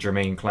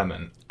Jermaine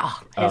Clement.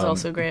 Oh, he's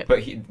also great.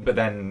 But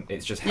then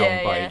it's just held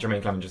Yeah, by yeah.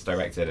 Jermaine Clement just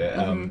directed it.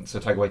 So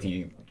Taika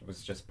Waititi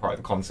was just part of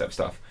the concept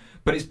stuff.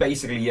 But it's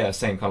basically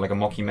same kind of like a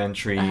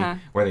mockumentary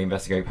where they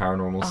investigate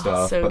paranormal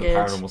stuff. so But good. the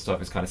paranormal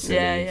stuff is kind of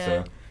silly. Yeah.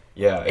 So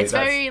yeah, It's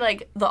very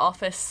like The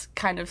Office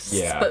kind of,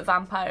 Yeah. but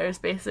vampires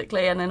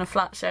basically, and in a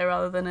flat share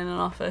rather than in an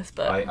office.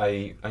 But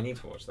I need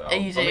to watch that. I'll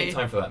You do. make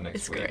time for that next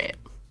it's week. great.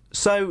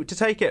 So, to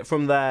take it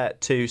from there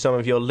to some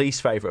of your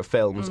least favourite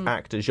films,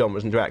 actors,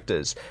 genres, and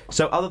directors.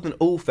 So, other than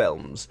all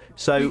films,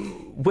 so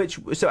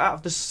out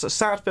of the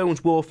sad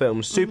films, war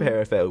films,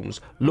 superhero films,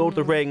 Lord of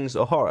the Rings,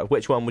 or horror,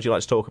 which one would you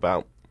like to talk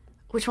about?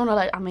 Which one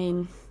I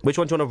mean? Which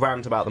one do you want to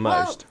rant about the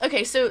most? Well,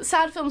 okay, so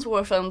sad films,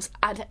 war films,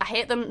 I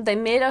hate them. They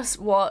made us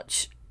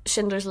watch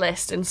Schindler's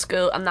List in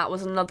school, and that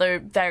was another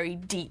very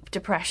deep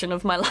depression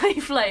of my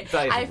life. Like,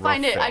 That is a I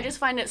rough just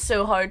film. find it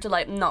so hard to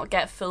like not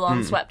get full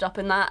on swept up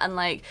in that, and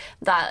like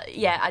that.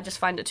 Yeah, I just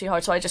find it too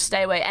hard, so I just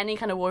stay away. Any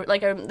kind of war,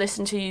 like I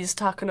listened to you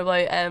talking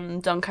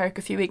about Dunkirk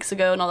a few weeks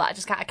ago and all that.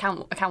 I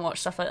can't watch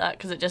stuff like that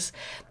because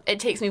it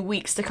takes me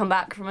weeks to come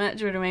back from it.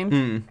 Do you know what I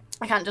mean?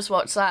 I can't just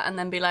watch that and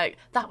then be like,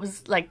 that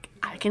was like,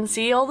 I can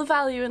see all the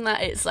value in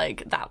that. It's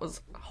like, that was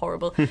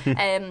horrible.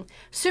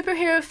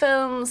 Superhero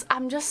films,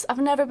 I've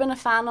never been a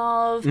fan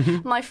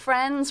of. My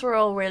friends were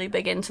all really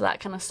big into that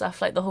kind of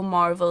stuff, like the whole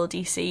Marvel,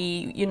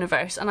 DC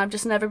universe, and I've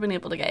just never been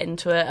able to get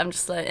into it. I'm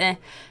just like,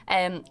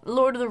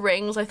 Lord of the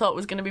Rings, I thought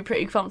was going to be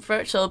pretty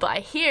controversial, but I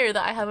hear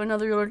that I have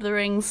another Lord of the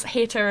Rings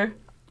hater.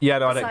 Yeah,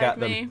 no, I don't get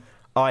beside me. them.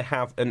 I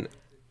have an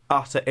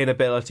utter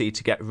inability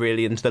to get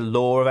really into the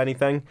lore of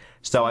anything,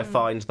 so I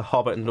find The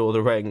Hobbit and Lord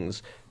of the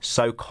Rings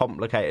so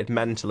complicated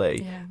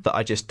mentally that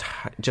I just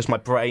my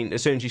brain,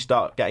 as soon as you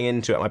start getting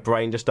into it, my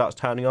brain just starts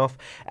turning off.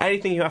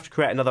 Anything you have to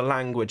create another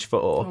language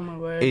for my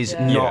word, is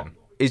yeah. not.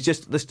 It's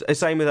just the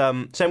same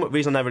with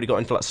reason I never really got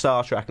into like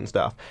Star Trek and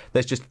stuff.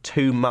 There's just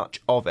too much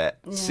of it.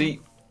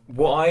 See,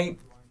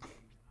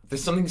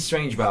 there's something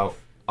strange about.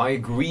 I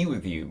agree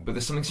with you, but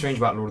there's something strange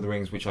about Lord of the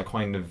Rings which I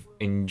kind of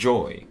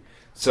enjoy.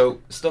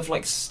 So stuff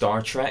like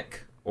Star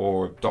Trek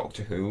or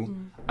Doctor Who,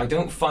 I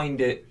don't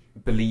find it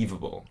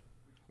believable.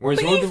 Whereas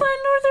But you find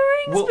Lord of the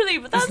Rings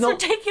believable? That's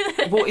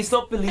ridiculous. Well, it's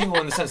not believable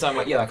in the sense that I'm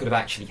like, yeah, that could have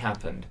actually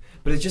happened.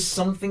 But it's just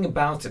something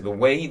about it, the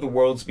way the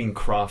world's been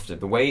crafted,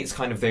 the way it's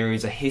kind of, there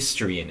is a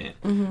history in it,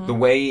 the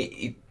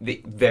way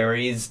there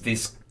is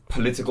this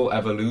political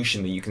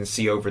evolution that you can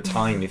see over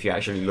time if you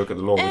actually look at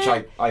the lore, which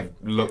I've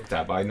looked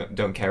at, but I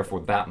don't care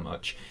for that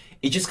much.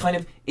 It just kind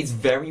of, it's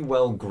very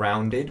well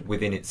grounded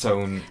within its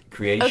own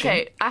creation.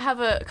 Okay, I have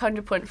a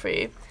counterpoint for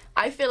you.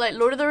 I feel like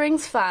Lord of the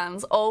Rings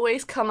fans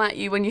always come at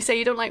you when you say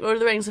you don't like Lord of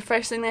the Rings. The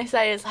first thing they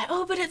say is like,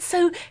 "Oh, but it's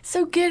so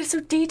good, it's so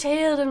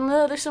detailed, and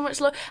there's so much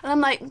lore." And I'm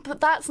like,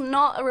 "But that's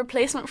not a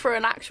replacement for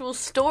an actual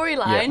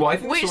storyline." Yeah, well, I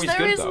think the story's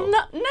good, though.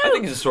 No, I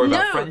think it's a story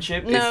about no,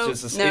 friendship. No,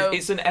 it's just no.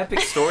 it's an epic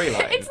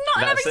storyline. It's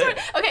not an epic story.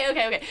 That's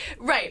Okay.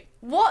 Right.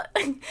 What?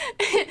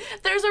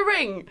 There's a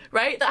ring,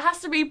 right, that has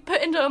to be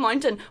put into a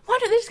mountain. Why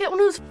don't they just get one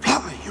of those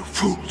Fly, you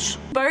fools!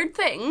 bird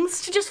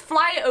things to just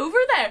fly over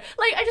there?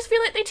 Like, I just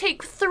feel like they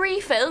take 3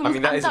 films I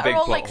mean, that is a that big are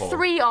all plot like hole.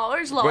 3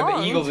 hours long.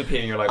 When the eagles appear,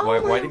 and you're like, Oh why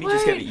my didn't he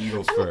just get word. the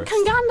eagles And first?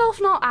 Can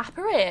Gandalf not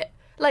apparate?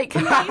 Like,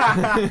 can he,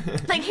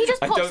 like he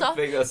just I pops don't up.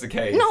 think that's the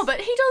case. No, but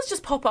he does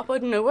just pop up out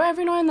of nowhere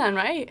every now and then,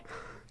 right?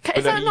 But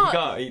Is no, that you not?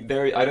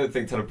 can't. I don't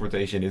think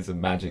teleportation is a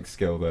magic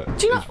skill that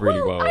Do you know? is really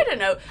well, well. I don't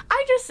know.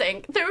 I just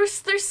think there's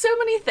so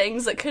many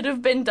things that could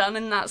have been done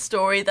in that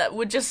story that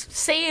would just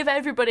save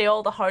everybody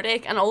all the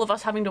heartache and all of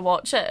us having to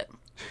watch it.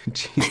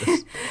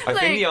 Jesus. I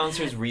like- think the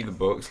answer is read the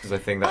books because I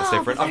think that's Oh,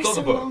 different. but I've got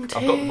the they're so long book.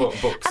 I've got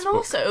the books. And but-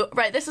 also,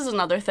 right, this is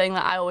another thing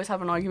that I always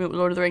have an argument with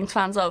Lord of the Rings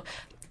fans of.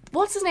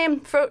 What's his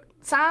name?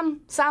 Sam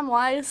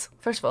Wise,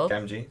 first of all.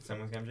 Gamgee?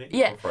 Someone's Gamgee?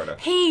 Yeah, Or Frodo?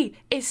 he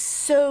is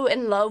so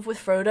in love with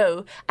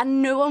Frodo,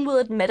 and no one will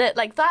admit it.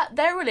 Like that,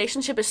 their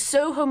relationship is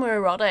so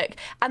homoerotic,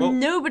 and Well-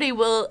 nobody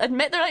will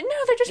admit. They're like, no,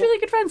 they're just really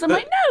good friends. I'm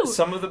like, no.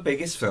 Some of the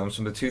biggest films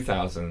from the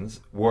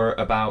 2000s were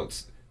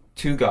about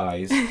 2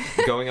 guys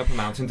going up a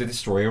mountain to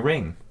destroy a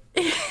ring.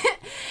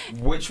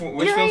 Which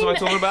films am I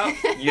talking about?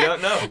 You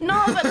don't know.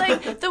 No, but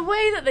like the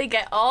way that they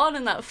get on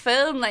in that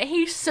film, like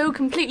he's so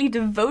completely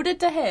devoted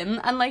to him,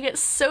 and like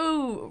it's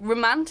so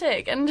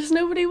romantic, and just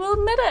nobody will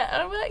admit it.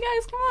 And I'm like,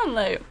 guys, come on,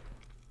 like.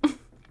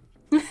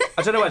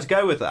 I don't know where to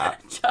go with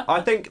that.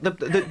 I think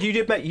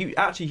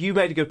you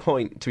made a good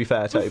point, to be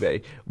fair,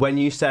 Toby, when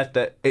you said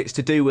that it's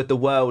to do with the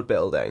world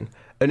building.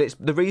 And it's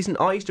the reason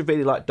I used to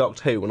really like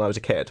Doctor Who when I was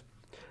a kid.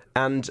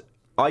 And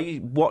I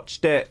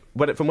watched it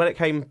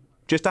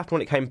just after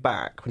when it came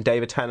back, when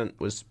David Tennant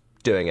was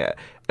doing it.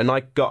 And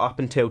I got up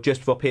until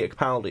just before Peter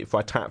Capaldi, before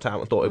I tapped out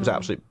and thought it was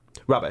absolute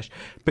rubbish.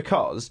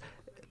 Because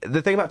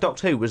the thing about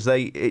Doctor Who was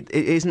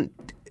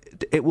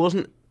it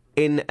wasn't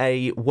in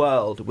a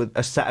world with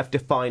a set of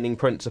defining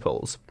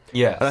principles.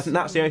 Yes. And I think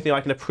that's the only thing I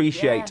can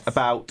appreciate Yes.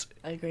 about.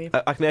 I agree.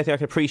 The only thing I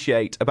can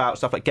appreciate about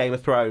stuff like Game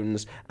of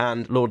Thrones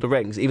and Lord of the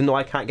Rings, even though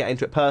I can't get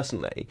into it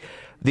personally,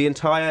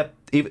 it's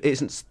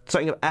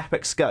something of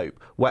epic scope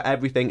where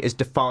everything is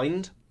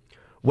defined.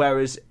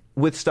 Whereas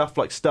with stuff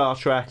like Star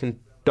Trek and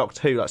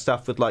Doctor Who, like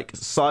stuff with like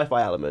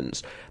sci-fi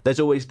elements, there's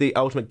always the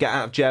ultimate get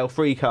out of jail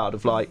free card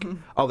of like,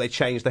 oh, they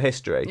changed the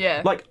history.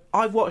 Yeah. Like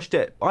I've watched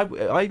it. I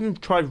even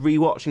tried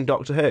rewatching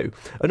Doctor Who,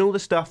 and all the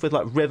stuff with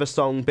like River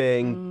Song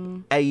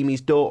being Amy's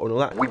daughter and all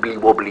that Wibbly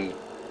wobbly,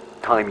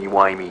 timey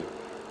wimey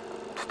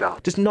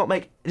stuff. does not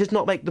make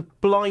the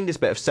blindest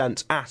bit of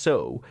sense at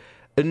all,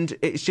 and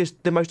it's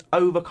just the most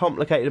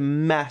overcomplicated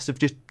mess of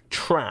just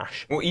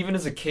trash. Well, even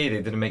as a kid,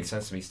 it didn't make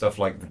sense to me, stuff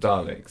like the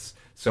Daleks.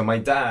 So my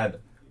dad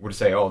would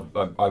say, oh,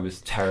 I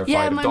was terrified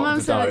Yeah, of my the mum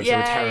Daleks, said that. they were Yeah,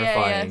 yeah, yeah.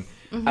 terrifying.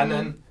 And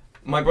then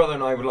my brother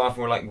and I would laugh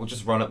and we're like, we'll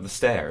just run up the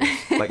stairs.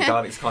 Like,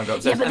 Daleks can't go Yeah,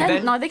 upstairs. but and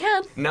then now they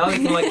can. now they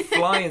can like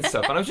fly and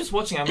stuff. And I was just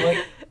watching, I'm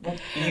like, well,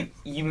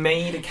 you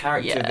made a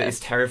character Yeah. that is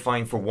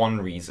terrifying for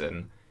one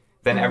reason.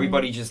 then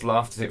everybody just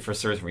laughed at it for a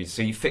certain reason.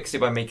 So you fixed it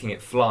by making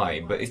it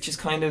fly, but it's just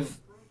kind of,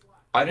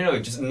 I don't know,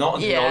 just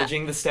not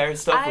acknowledging the stare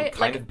stuff would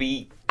kind of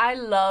be... I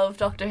love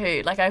Doctor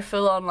Who. Like, I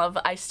full on love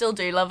it. I still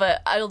do love it.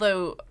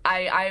 Although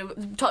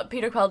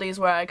Peter Capaldi is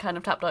where I kind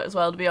of tapped out as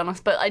well, to be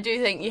honest. But I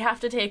do think you have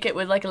to take it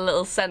with like a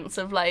little sense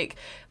of like,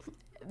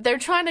 they're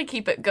trying to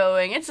keep it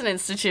going. It's an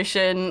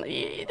institution.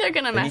 They're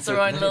going to mess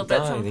around a little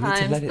bit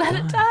sometimes. Let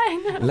it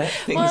die. Let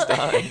things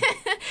die.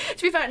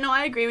 To be fair, no,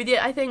 I agree with you.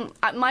 I think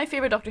my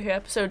favourite Doctor Who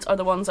episodes are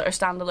the ones that are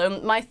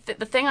standalone.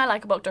 The thing I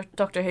like about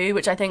Doctor Who,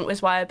 which I think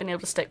was why I've been able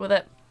to stick with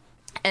it,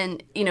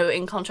 and you know,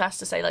 in contrast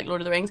to say like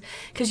Lord of the Rings,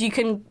 because you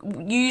can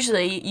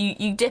usually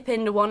you dip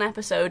into one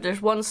episode,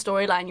 there's one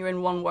storyline, you're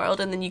in one world,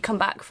 and then you come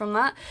back from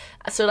that.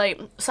 So like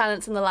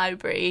Silence in the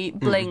Library,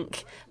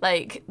 Blink,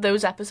 like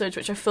those episodes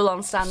which are full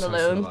on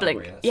standalone.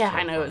 Blink,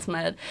 I know it's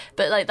mad,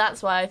 but like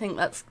that's why I think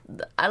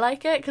I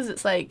like it, because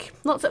it's like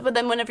not so, but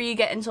then whenever you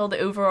get into all the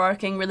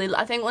overarching, really,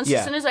 I think as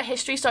soon as a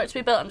history starts to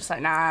be built, I'm just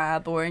like, nah,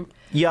 boring.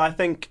 Yeah, I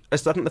think the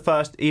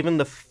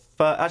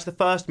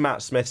first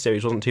Matt Smith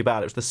series wasn't too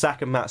bad. It was the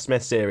second Matt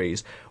Smith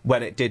series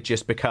when it did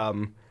just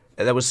become,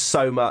 there was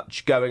so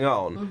much going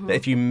on that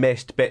if you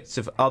missed bits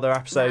of other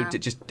episodes,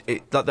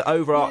 like the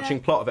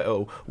overarching plot of it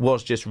all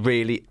was just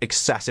really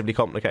excessively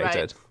complicated.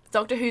 Right.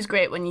 Doctor Who's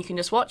great when you can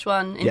just watch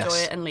one, enjoy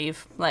it, and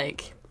leave.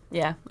 Like,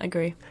 yeah, I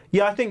agree.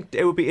 Yeah, I think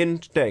it would be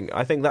interesting.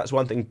 I think that's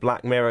one thing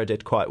Black Mirror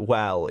did quite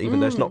well,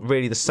 even though it's not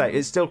really the same.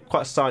 It's still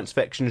quite a science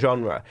fiction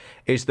genre,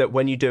 is that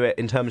when you do it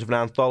in terms of an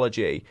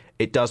anthology,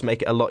 it does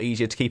make it a lot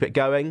easier to keep it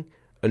going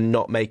and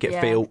not make it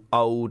feel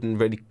old and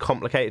really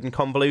complicated and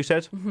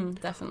convoluted.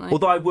 Definitely.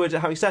 Although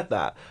having said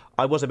that,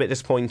 I was a bit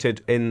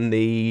disappointed in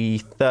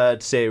the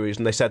third series,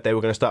 and they said they were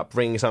going to start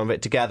bringing some of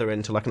it together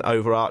into like an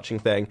overarching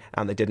thing,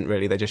 and they didn't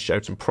really. They just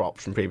showed some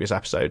props from previous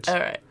episodes. All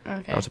right,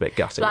 okay. I was a bit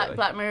gutted.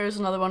 Black Mirror is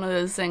another one of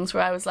those things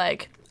where I was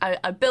like,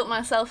 I built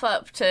myself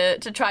up to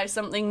try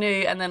something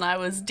new, and then I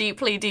was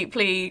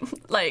deeply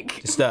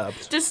like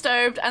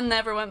disturbed and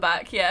never went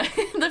back. Yeah,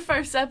 the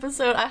first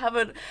episode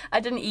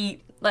I didn't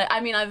eat. Like,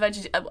 I mean, I'm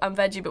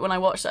veggie, but when I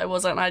watched it, I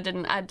wasn't. I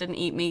didn't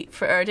eat meat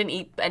I didn't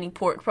eat any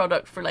pork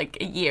product for like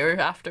a year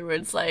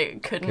afterwards.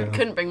 Like,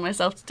 couldn't bring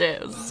myself to do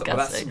it. It was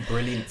disgusting. That's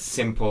brilliant,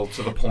 simple,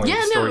 to the point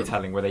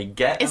storytelling where they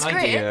get an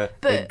idea,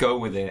 they go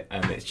with it,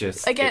 and it's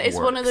just it's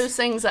one of those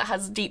things that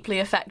has deeply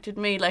affected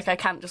me. Like, I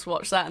can't just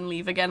watch that and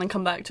leave again and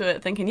come back to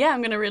it thinking, yeah,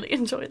 I'm going to really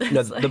enjoy this.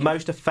 No, the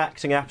most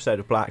affecting episode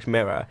of Black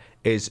Mirror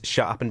is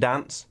Shut Up and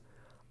Dance.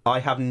 I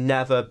have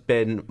never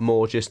been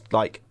more just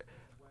like...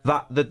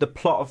 The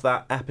plot of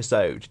that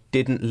episode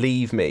didn't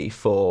leave me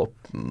for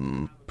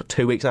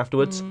 2 weeks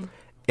afterwards.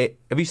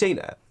 Have you seen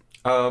it?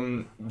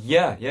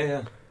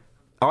 Yeah.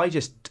 I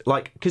just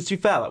because to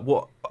be fair,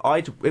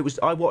 I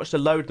watched a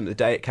load of them the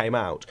day it came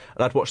out,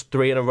 and I'd watched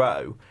 3 in a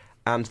row,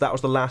 and that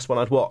was the last one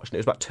I'd watched, and it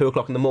was about 2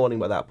 o'clock in the morning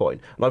by that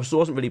point, and I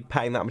wasn't really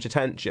paying that much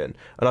attention, and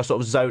I was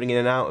sort of zoning in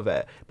and out of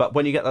it. But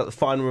when you get the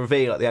final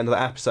reveal at the end of the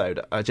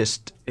episode,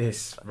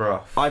 it's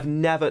rough. I've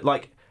never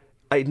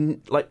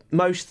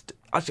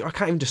I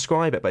can't even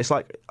describe it, but it's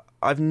like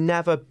I've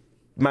never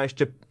managed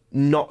to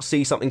not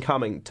see something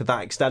coming to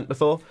that extent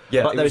before.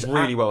 Yeah, like, it was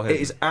really well hidden.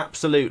 It is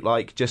absolute,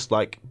 just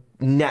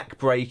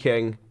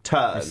neck-breaking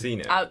turn. You've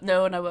seen it?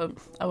 No, and I won't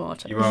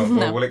watch it. You won't?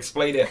 Well, we'll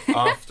explain it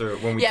after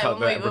when we cut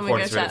the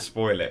recording so we don't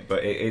spoil it,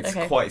 but it's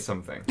quite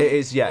something. It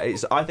is, yeah.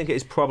 I think it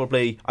is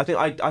probably... I think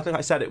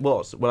I said it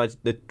was when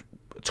the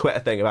Twitter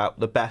thing about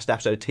the best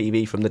episode of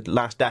TV from the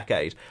last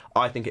decade.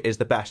 I think it is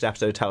the best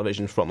episode of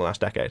television from the last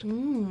decade,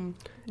 in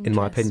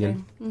my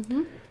opinion.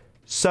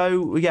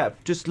 So, yeah,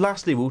 just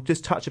lastly, we'll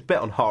just touch a bit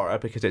on horror,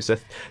 because it's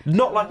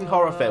not liking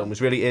horror films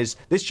really is...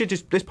 This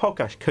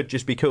podcast could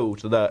just be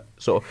called the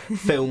sort of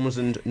films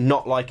and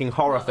not liking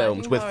horror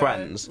films with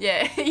friends.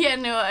 Yeah,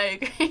 no, I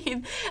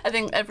agree. I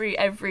think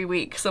every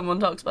week someone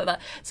talks about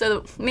that.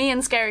 So, me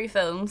and scary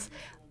films,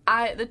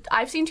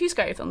 I've seen 2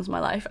 scary films in my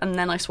life, and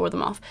then I swore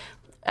them off.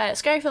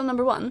 Scary film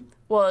number 1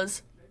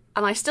 was,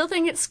 and I still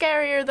think it's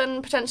scarier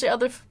than potentially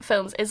other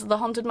films, is The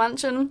Haunted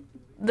Mansion,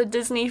 the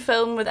Disney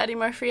film with Eddie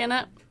Murphy in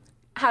it.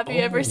 Have you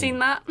ever seen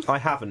that? I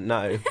haven't,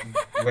 no.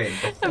 Wait,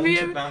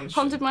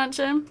 Haunted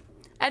Mansion?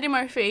 Eddie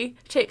Murphy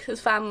takes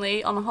his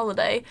family on a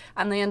holiday,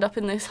 and they end up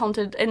in this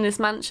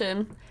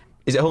mansion.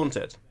 Is it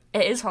haunted?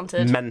 It is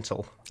haunted.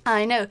 Mental.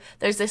 I know.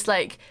 There's this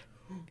that's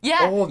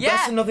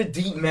another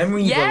deep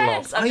memory you've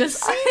unlocked. I've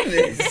seen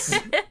this.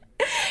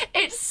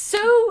 It's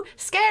so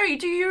scary.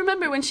 Do you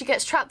remember when she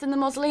gets trapped in the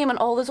mausoleum and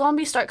all the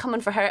zombies start coming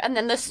for her, and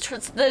then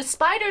the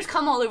spiders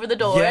come all over the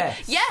door?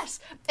 Yes,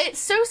 it's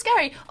so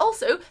scary.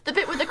 Also, the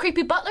bit where the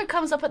creepy butler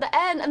comes up at the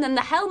end, and then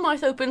the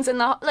hellmouth opens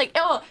in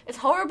it's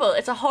horrible.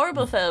 It's a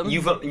horrible film.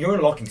 You're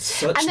unlocking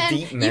such deep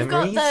memories. And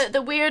then you've got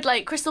the weird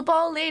crystal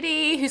ball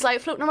lady who's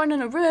floating around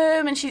in a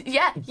room, and she's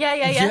What?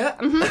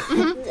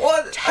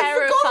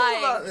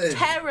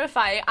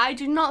 Terrifying. I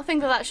do not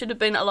think that should have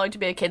been allowed to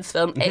be a kids'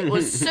 film. It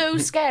was so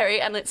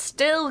scary, and it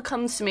still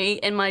comes to me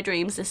in my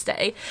dreams this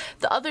day.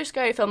 The other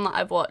scary film that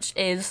I've watched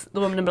is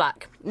The Woman in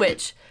Black,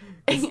 which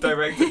It's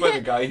directed by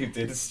the guy who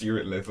did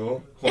Stuart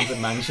Little. Haunted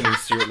Mansion is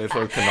Stuart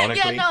Little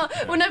canonically. Yeah,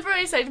 no. Whenever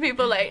I say to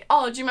people like,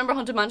 "Oh, do you remember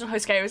Haunted Mansion? How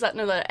scary was that?"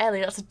 No, like,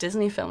 Ellie, that's a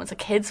Disney film. It's a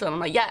kids' film. I'm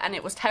like, yeah, and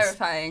it was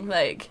terrifying.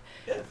 Like,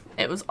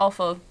 it was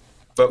awful.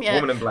 But Yeah,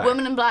 Woman in Black.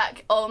 Woman in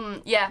Black.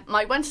 Yeah,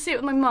 I went to see it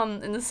with my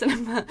mum in the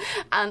cinema,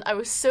 and I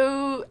was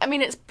so. I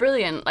mean, it's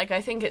brilliant. Like, I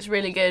think it's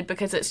really good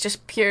because it's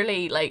just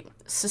purely like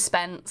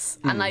suspense,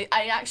 and I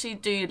actually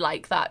do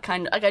like that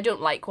kind of. Like, I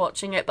don't like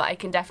watching it, but I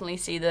can definitely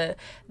see the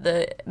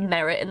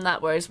merit in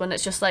that. Whereas when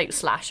it's just like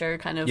slasher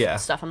kind of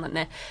stuff, I'm like,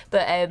 nah.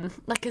 But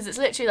like, because it's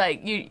literally like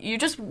you're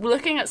just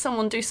looking at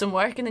someone do some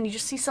work, and then you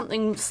just see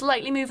something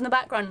slightly move in the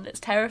background, and it's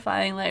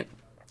terrifying. Like.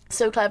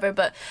 So clever.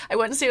 But I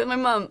went to see it with my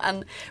mum,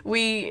 and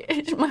we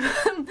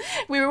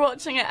were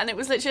watching it, and it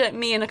was literally like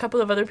me and a couple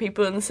of other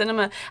people in the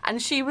cinema,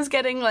 and she was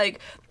getting like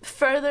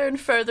further and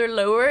further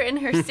lower in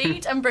her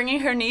seat and bringing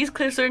her knees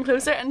closer and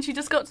closer, and she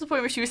just got to the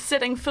point where she was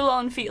sitting full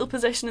on fetal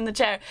position in the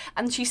chair,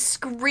 and she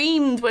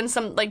screamed when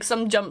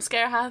some jump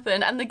scare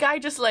happened, and the guy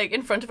just like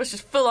in front of us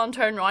just full on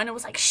turned around and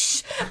was like,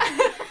 shh.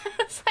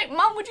 It's like,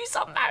 Mum, would you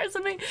stop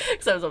embarrassing me?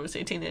 Because I was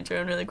obviously a teenager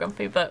and really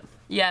grumpy, but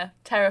yeah,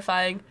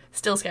 terrifying.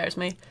 Still scares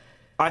me.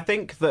 I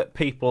think that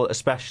people,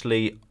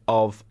 especially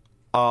of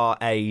our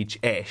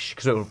age-ish,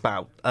 because we're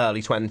about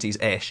early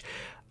 20s-ish,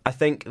 I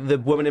think The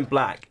Woman in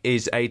Black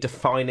is a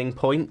defining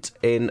point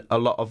in a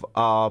lot of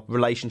our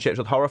relationships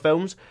with horror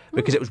films,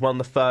 because it was one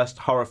of the first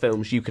horror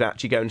films you could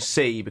actually go and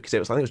see, because I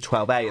think it was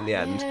 12A in the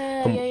end.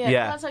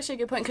 Yeah. That's actually a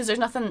good point, because there's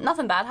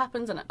nothing bad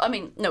happens in it. I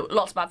mean, no,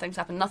 lots of bad things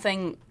happen.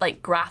 Nothing,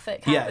 like,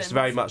 graphic happens. Yeah, it's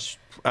very much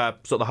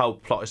sort of the whole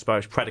plot, I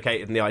suppose,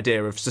 predicated on the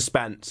idea of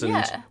suspense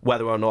and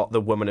whether or not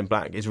the Woman in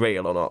Black is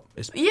real or not.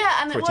 It's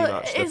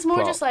it's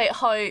more just like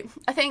how I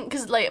think,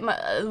 because like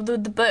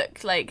the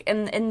book, like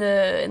in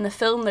the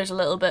film, there's a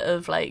little bit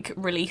of like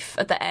relief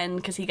at the end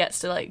because he gets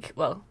to like,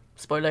 well,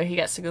 spoiler, he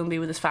gets to go and be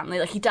with his family.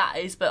 Like, he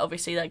dies, but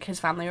obviously like his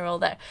family are all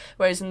there.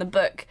 Whereas in the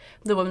book,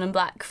 the Woman in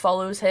Black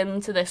follows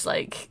him to this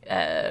like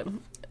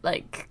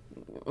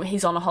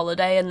he's on a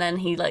holiday, and then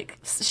he like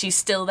she's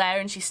still there,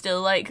 and she's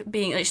still like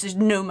being like, there's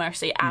no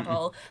mercy at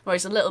all.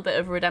 Whereas a little bit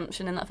of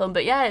redemption in that film.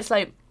 But yeah, it's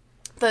like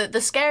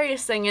the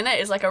scariest thing in it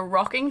is like a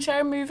rocking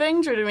chair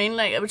moving. Do you know what I mean?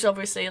 Like, which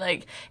obviously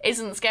like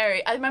isn't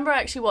scary. I remember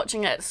actually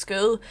watching it at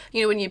school.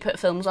 You know, when you put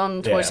films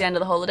on towards the end of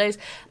the holidays.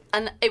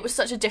 And it was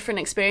such a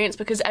different experience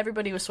because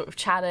everybody was sort of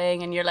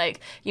chatting, and you're like,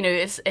 you know,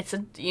 it's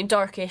a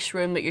darkish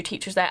room, but your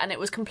teacher's there, and it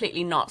was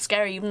completely not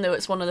scary, even though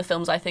it's one of the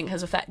films I think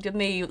has affected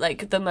me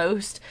like the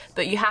most.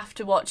 But you have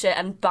to watch it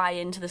and buy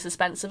into the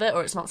suspense of it,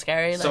 or it's not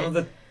scary. Some of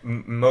the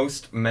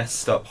most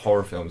messed up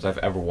horror films I've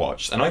ever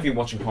watched, and I've been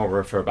watching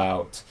horror for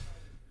about,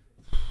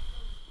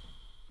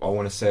 I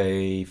want to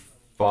say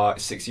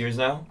 5-6 years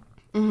now.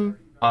 One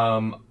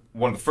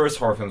of the first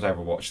horror films I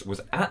ever watched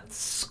was at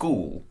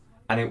school.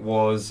 And it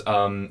was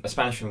a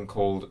Spanish film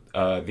called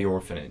The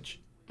Orphanage.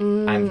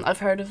 And I've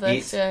heard of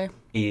this, It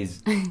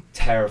is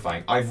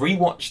terrifying. I've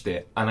rewatched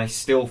it, and I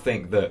still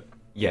think that,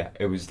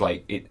 it was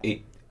like,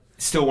 it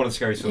still one of the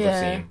scariest films I've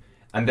seen.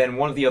 And then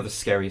one of the other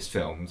scariest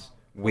films,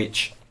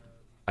 which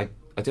I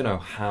don't know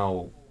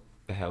how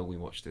the hell we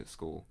watched it at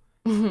school,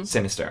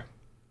 Sinister.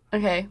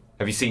 Okay.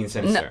 Have you seen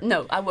Sinister?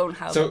 No, I won't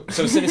have. So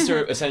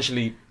Sinister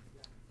essentially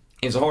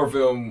is a horror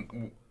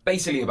film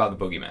basically about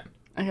the boogeyman.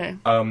 Okay.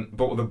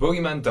 But what the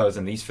boogeyman does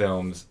in these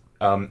films,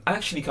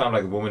 actually kind of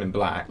like The Woman in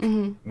Black,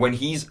 when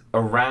he's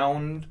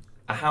around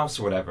a house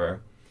or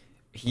whatever,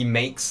 he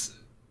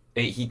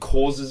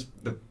causes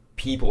the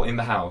people in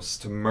the house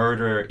to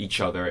murder each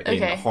other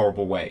in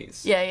horrible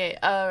ways. Yeah.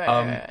 Oh,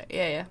 right.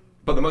 Yeah.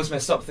 But the most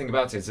messed up thing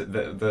about it is that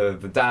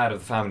the dad of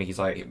the family,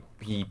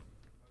 he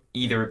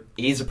either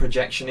is a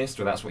projectionist,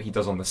 or that's what he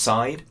does on the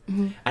side,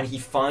 and he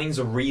finds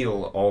a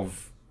reel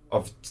of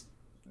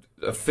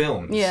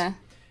films. Yeah.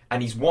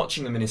 And he's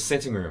watching them in his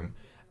sitting room,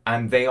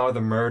 and they are the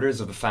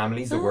murders of the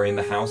families that were in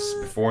the house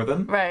before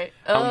them. Right.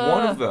 And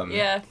one of them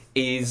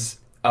is,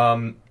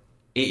 it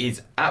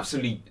is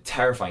absolutely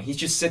terrifying. He's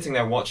just sitting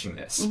there watching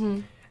this,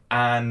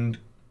 and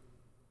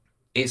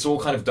it's all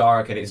kind of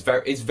dark, and it's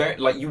very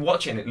like, you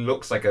watch it and it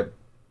looks like a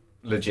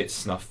legit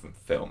snuff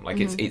film. Like,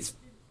 it's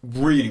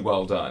really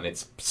well done.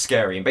 It's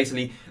scary, and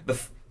basically the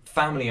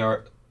family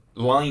are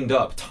lined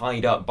up,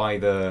 tied up by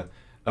the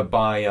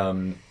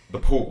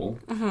pool,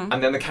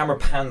 and then the camera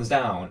pans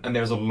down, and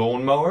there's a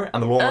lawnmower,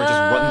 and the lawnmower just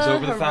runs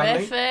over the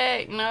family.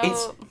 Horrific! No,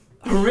 it's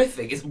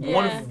horrific. It's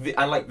one of the,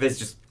 and like there's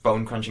just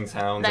bone crunching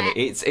sounds, and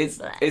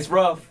it's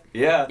rough.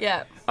 Yeah.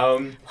 Yeah.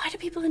 Why do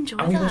people enjoy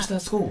that? And we watched it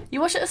at school.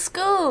 You watch it at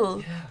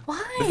school? Yeah.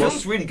 Why? The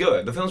film's really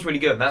good.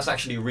 And that's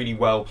actually a really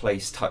well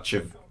placed touch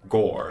of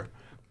gore,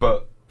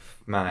 but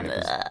man,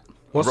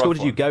 What rough school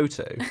did you one. go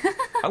to?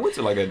 I went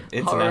to like an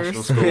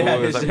international Horror school. Yeah,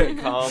 It was like it's-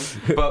 really calm.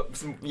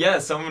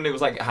 But someone, it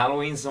was like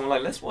Halloween. Someone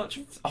like, let's watch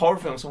a horror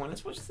film. Someone,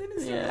 let's watch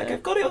Sinister. Yeah. Like,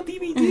 I've got it on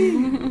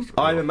DVD.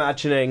 I'm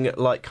imagining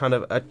like kind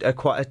of a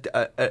quite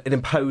an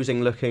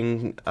imposing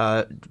looking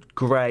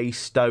grey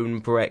stone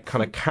brick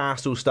kind of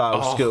castle style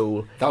Oh,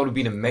 school. That would have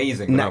been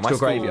amazing. Next my to a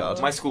school, graveyard.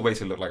 My school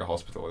basically looked like a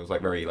hospital. It was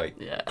like very like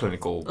Yeah.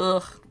 clinical,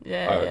 Ugh.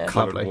 Yeah.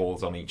 coloured Lovely.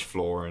 walls on each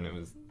floor, and it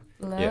was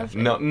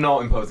Lovely.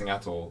 not imposing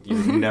at all. You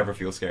would never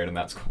feel scared in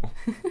that school.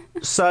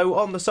 So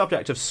on the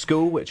subject of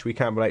school, which we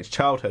can relate to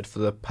childhood for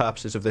the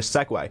purposes of this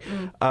segue,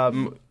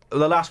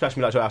 the last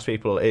question we like to ask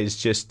people is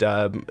just,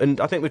 and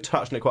I think we've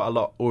touched on it quite a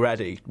lot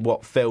already,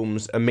 what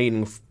films are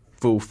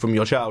meaningful from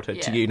your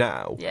childhood to Yeah. you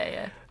now.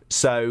 Yeah.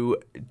 So,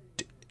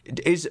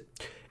 do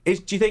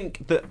you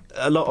think that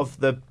a lot of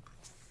the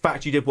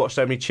fact you did watch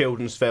so many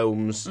children's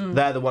films,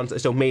 they're the ones that are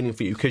still meaningful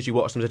for you because you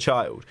watched them as a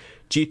child?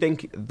 Do you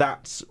think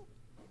that's...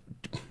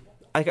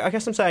 I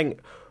guess I'm saying,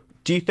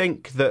 do you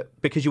think that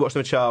because you watched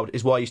them as a child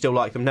is why you still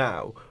like them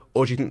now?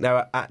 Or do you think there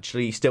are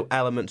actually still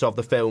elements of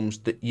the films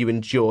that you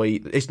enjoy?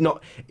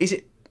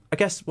 I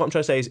guess what I'm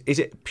trying to say is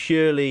it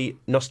purely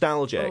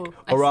nostalgic, Oh,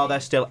 I or are see. there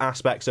still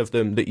aspects of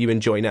them that you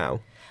enjoy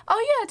now?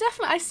 Oh yeah,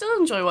 definitely. I still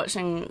enjoy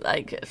watching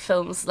like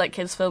films, like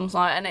kids' films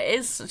now, and it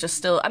is just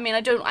still. I mean,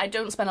 I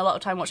don't spend a lot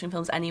of time watching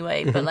films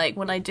anyway, but like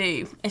when I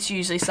do, it's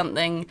usually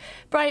something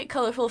bright,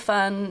 colourful,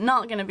 fun,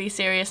 not going to be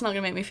serious, not going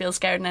to make me feel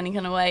scared in any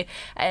kind of way.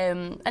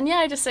 And yeah,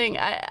 I just think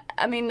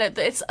I mean,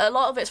 it's a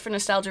lot of it's for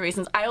nostalgia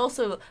reasons.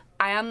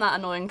 I am that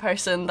annoying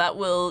person that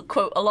will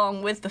quote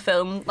along with the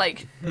film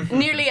like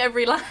nearly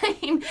every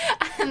line,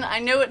 and I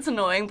know it's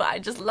annoying, but I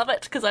just love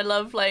it because I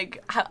love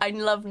I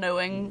love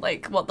knowing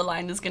like what the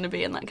line is going to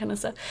be and that kind of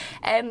stuff.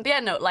 But yeah,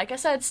 no, like I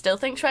said, still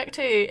think Shrek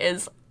 2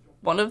 is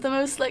one of the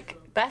most like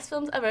best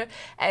films ever.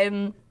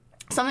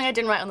 Something I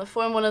didn't write on the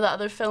form. One of the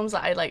other films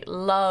that I like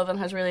love and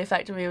has really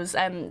affected me was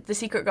The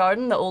Secret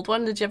Garden, the old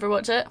one. Did you ever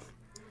watch it?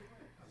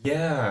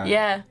 Yeah.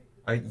 Yeah.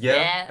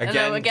 Yeah. I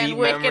know, again deep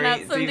working memory,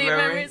 up some deep memory.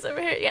 memories over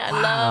here. Yeah, I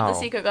Wow. love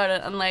The Secret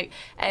Garden, and like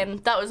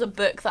that was a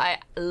book that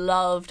I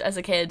loved as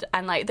a kid,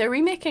 and like they're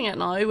remaking it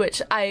now,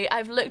 which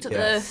I've looked at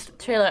Yes. the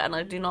trailer and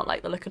I do not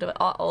like the look of it at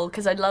all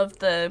because I love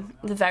the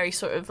very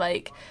sort of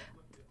like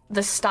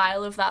the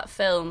style of that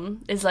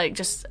film is like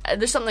just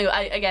there's something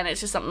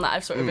it's just something that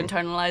I've sort of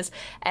internalized.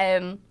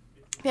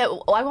 Yeah,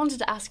 well, I wanted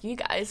to ask you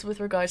guys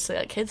with regards to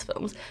like kids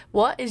films,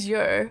 what is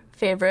your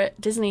favorite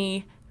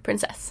Disney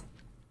princess?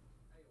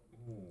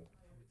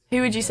 Who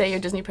would you say your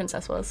Disney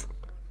princess was?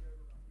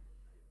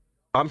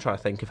 I'm trying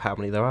to think of how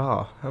many there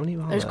are. How many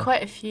are There's there?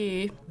 quite a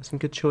few. There's some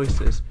good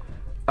choices.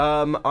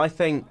 I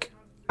think.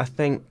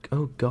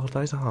 Oh God,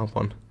 that is a hard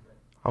one.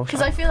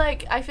 Because I feel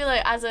like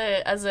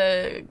as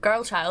a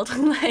girl child,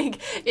 like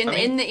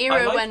in the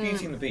era I liked when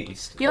Beauty and the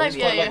Beast. You I liked-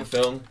 always quite yeah, liked the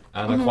film,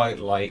 and I quite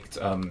liked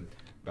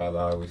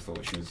Bella. I always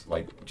thought she was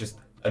like just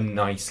a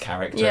nice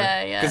character.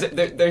 Yeah, yeah.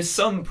 Because there's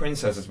some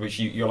princesses which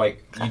you're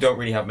like you don't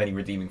really have many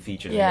redeeming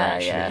features. Yeah,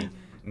 and they're actually yeah.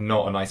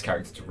 not a nice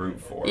character to root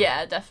for.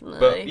 yeah, definitely.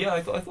 But yeah,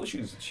 I thought she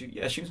was up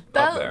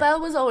there. Belle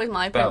was always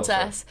my Belle,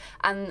 princess,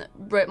 and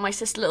my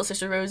little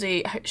sister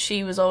Rosie,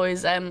 she was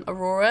always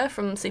Aurora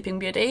from Sleeping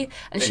Beauty,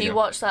 and There she you go.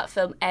 watched that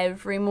film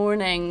every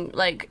morning,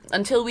 like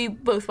until we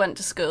both went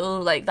to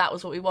school. Like that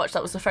was what we watched.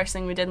 That was the first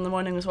thing we did in the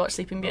morning was watch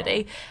Sleeping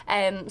Beauty.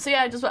 So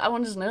yeah, I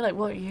wanted to know like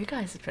what are you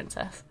guys'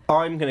 princess?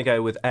 I'm going to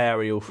go with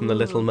Ariel from The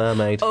Little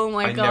Mermaid. Oh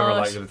my I gosh, never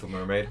liked The Little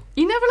Mermaid.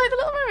 you never liked The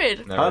Little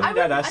Mermaid? Never. I think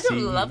I that's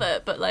don't love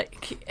it, but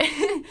like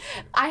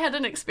I had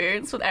an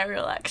experience with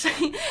Ariel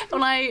actually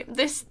when I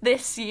this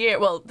year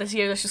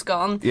that's just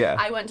gone. Yeah.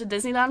 I went to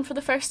Disneyland for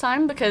the first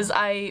time because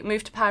I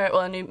moved to Paris.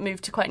 Well, I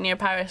moved to quite near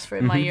Paris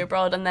for my year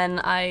abroad, and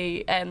then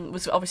I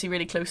was obviously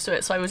really close to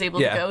it, so I was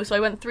able Yeah. to go. So I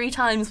went 3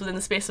 times within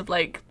the space of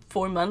like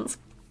 4 months.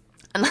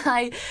 And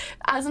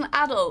as an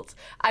adult,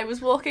 I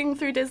was walking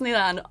through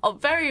Disneyland,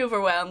 very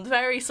overwhelmed,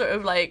 very sort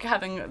of like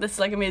having this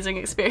like amazing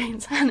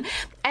experience. And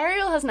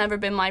Ariel has never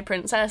been my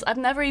princess. I've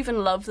never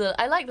even loved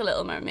I like The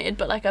Little Mermaid,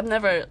 but like I've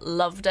never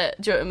loved it.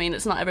 Do you know what I mean?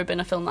 It's not ever been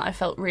a film that I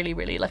felt really,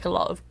 really like a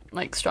lot of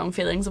like strong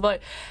feelings about.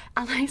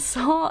 And I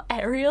saw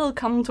Ariel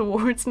come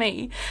towards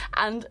me,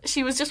 and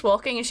she was just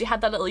walking, and she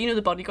had that little,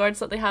 the bodyguards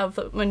that they have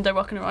when they're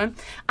walking around.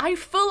 I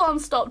full on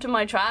stopped in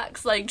my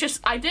tracks, like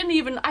I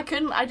didn't,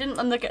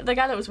 and the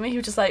guy that was with me, he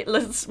was just like,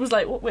 was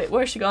like, wait,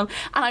 where's she gone?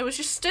 And I was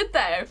just stood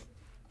there.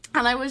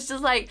 And I was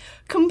just like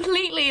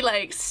completely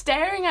like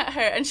staring at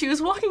her, and she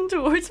was walking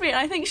towards me, and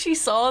I think she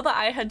saw that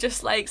I had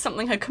just like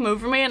something had come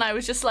over me, and I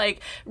was just like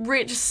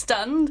just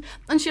stunned,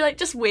 and she like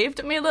just waved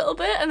at me a little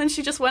bit, and then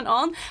she just went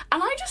on,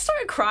 and I just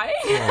started crying.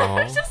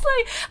 I was just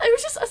like, it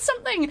was just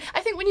something. I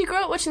think when you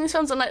grow up watching these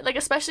films, and like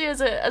especially as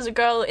a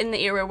girl in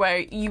the era where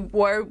you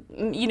were,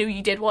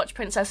 you did watch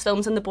princess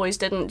films and the boys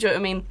didn't. Do you know what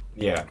I mean?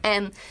 Yeah.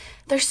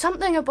 there's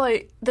something about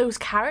those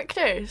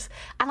characters,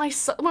 and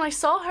when I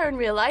saw her in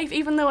real life,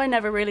 even though I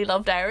never really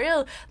loved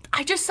Ariel,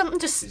 something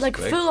like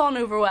full on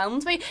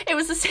overwhelmed me. It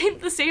was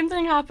the same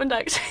thing happened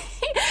actually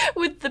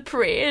with the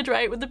parade,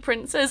 right, with the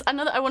princes. I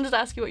know that I wanted to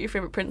ask you what your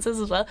favourite prince is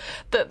as well,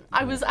 but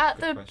I was at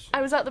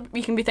the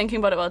you can be thinking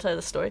about it while I tell you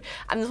the story.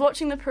 I was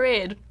watching the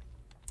parade,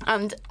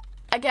 and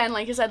again,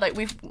 like I said, like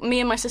me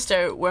and my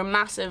sister were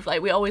massive,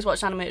 like we always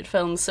watched animated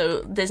films,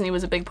 so Disney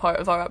was a big part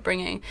of our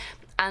upbringing.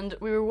 And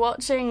we were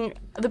watching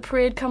the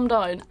parade come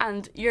down,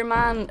 and your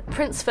man,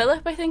 Prince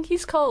Philip, I think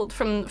he's called,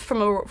 from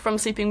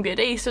Sleeping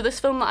Beauty. So this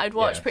film that I'd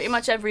watched pretty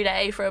much every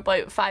day for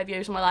about 5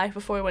 years of my life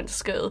before I went to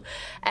school.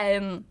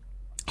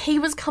 He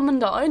was coming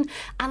down,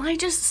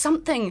 and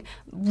something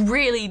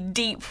really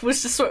deep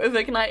was just sort of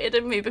ignited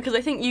in me, because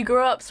I think you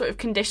grow up sort of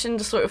conditioned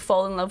to sort of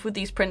fall in love with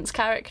these prince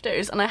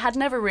characters, and I had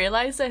never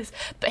realised this,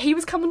 but he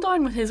was coming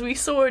down with his wee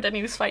sword and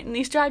he was fighting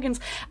these dragons,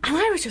 and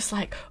I was just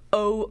like,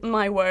 oh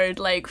my word,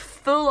 like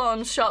full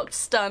on shocked,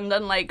 stunned,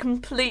 and like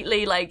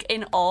completely like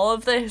in awe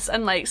of this,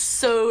 and like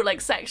so like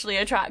sexually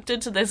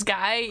attracted to this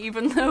guy,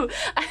 even though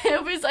I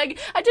was like,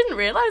 I didn't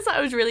realise that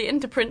I was really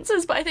into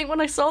princes, but I think when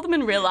I saw them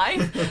in real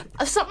life,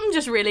 something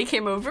just really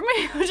came over me.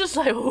 I was just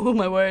like, oh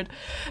my word.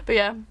 But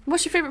yeah,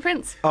 what's your favourite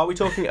prince? Are we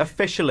talking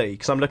officially?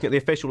 Because I'm looking at the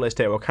official list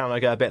here, or can I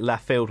go a bit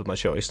left field with my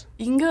choice?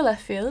 You can go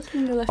left field.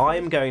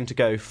 I'm going to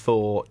go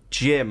for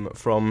Jim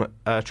from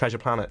Treasure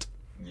Planet.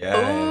 Yes.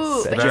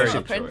 Ooh, but very you're not a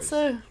good prince,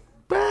 choice.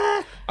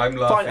 so. I'm Fine,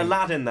 laughing.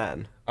 Aladdin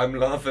then. I'm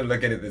laughing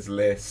looking at this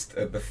list,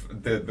 at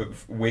the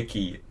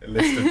wiki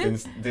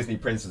list of Disney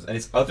princes, and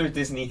it's other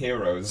Disney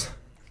heroes.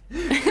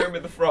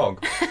 Kermit the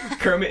Frog.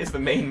 Kermit is the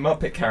main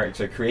Muppet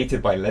character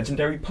created by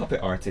legendary puppet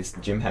artist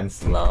Jim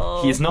Henson.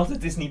 Lol. He is not a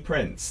Disney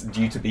prince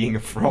due to being a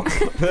frog.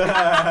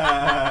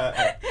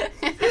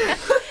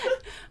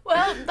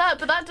 Well,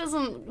 that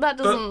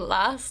doesn't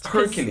last. 'Cause-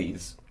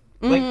 Hercules.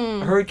 Like,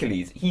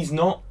 Hercules, he's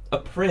not a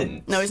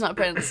prince. No, he's not a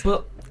prince.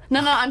 But No,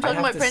 I'm talking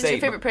I have about to Prince. say,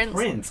 Your favourite prince.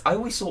 Prince. I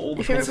always saw all the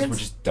Your favourite princes were prince?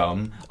 just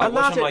dumb. I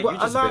watched them like, you're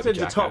just Aladdin's a a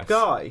bit of top jackass.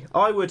 guy.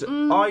 I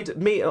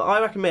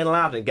reckon me and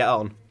Aladdin get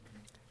on.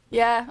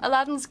 Yeah,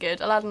 Aladdin's good.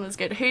 Aladdin is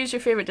good. Who's your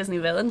favourite Disney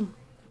villain?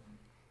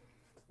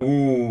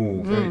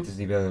 Ooh, very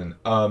Disney villain.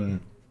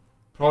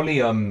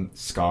 Probably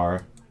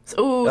Scar.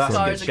 Ooh, That's a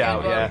Scar's good a good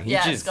shout, one.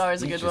 yeah. He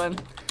Scar's a he's good one.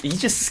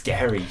 He's just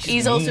scary.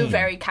 He's also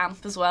very camp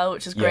as well,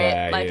 which is great.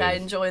 Yeah, he like I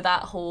is. enjoy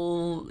that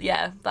whole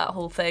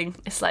thing.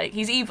 It's like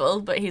he's evil,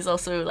 but he's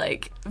also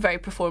like very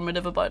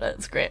performative about it.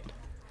 It's great.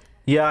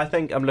 Yeah, I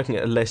think I'm looking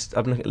at a list.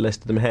 I'm looking at a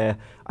list of them here.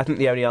 I think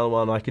the only other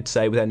one I could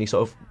say with any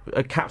sort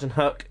of Captain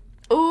Hook.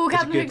 Ooh, He's a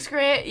Captain good- Hook's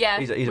great. Yeah,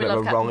 he's a we bit love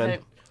of a Captain wrong 'un.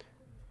 Hook.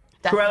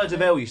 Cruella Definitely. de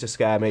Vil used to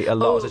scare me a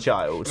lot as a Oh.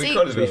 child. See,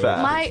 Cruella de to be Vil fair.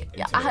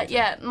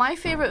 is my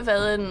favourite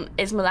villain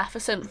is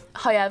Maleficent.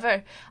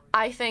 However,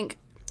 I think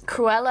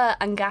Cruella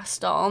and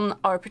Gaston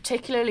are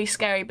particularly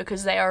scary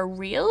because they are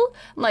real.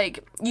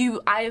 Like,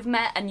 I have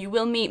met and you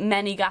will meet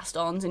many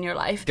Gastons in your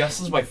life.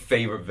 Gaston's my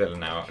favourite villain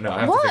now. No, I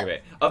have What? to think of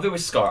it. Other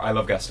with Scar, I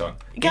love Gaston.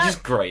 He's Ga-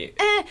 just great.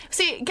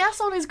 See,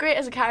 Gaston is great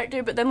as a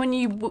character, but then when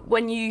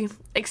you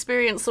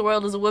experience the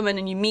world as a woman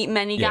and you meet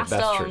many Yeah, that's true,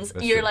 Gastons,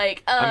 that's you're true.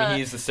 like, I mean,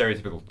 he is the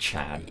stereotypical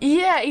Chad.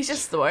 yeah, he's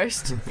just the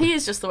worst. He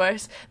is just the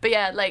worst. But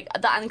yeah, like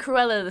that, and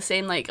Cruella the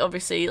same. Like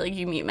obviously, like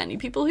you meet many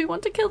people who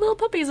want to kill little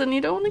puppies, and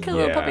you don't want to kill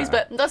little Yeah. puppies.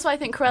 But that's why I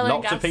think Cruella and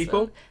Lots Gaston. of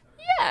people.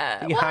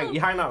 Yeah, You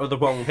hang out with the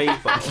wrong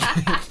people.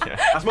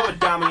 That's more of a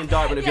damning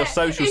indictment of your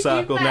social if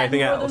circle you've than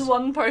anything met more else. than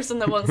one person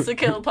that wants to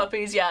kill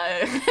puppies,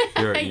 yeah.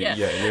 You're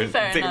Yeah,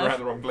 fair digging enough. around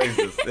the wrong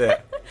places. Yeah.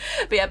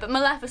 But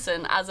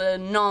Maleficent as a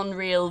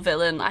non-real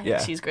villain, I think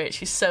Yeah. she's great.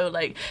 She's so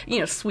like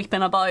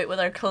sweeping about with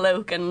her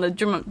cloak and the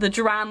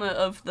drama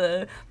of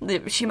the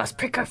she must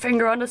prick her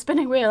finger on the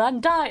spinning wheel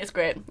and die. It's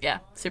great. Yeah,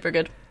 super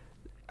good.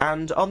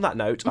 And on that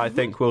note, I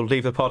think we'll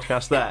leave the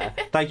podcast there.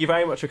 Thank you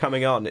very much for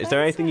coming on. Is there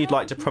anything you'd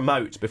like to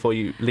promote before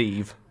you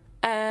leave?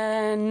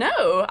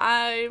 No,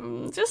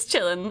 I'm just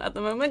chilling at the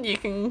moment. You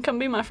can come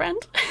be my friend.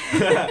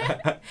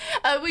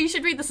 Well, you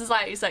should read the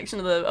society section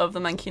of the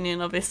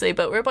Mancunian, obviously,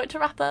 but we're about to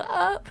wrap that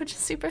up, which is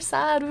super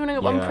sad. We've only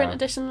got one Yeah. print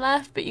edition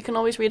left, but you can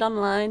always read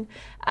online.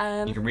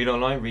 You can read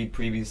online, read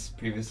previous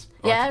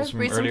Yeah, articles from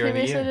read some earlier in the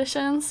previous year.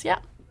 editions. Yeah,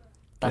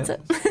 that's Yeah.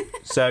 it.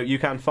 So you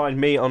can find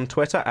me on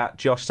Twitter at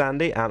Josh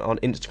Sandy and on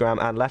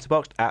Instagram and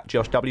Letterboxd at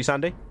Josh W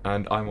Sandy.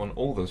 And I'm on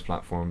all those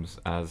platforms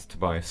as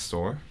Tobias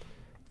Store.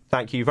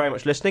 Thank you very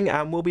much for listening,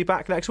 and we'll be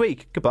back next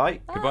week.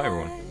 Goodbye. Goodbye,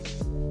 everyone.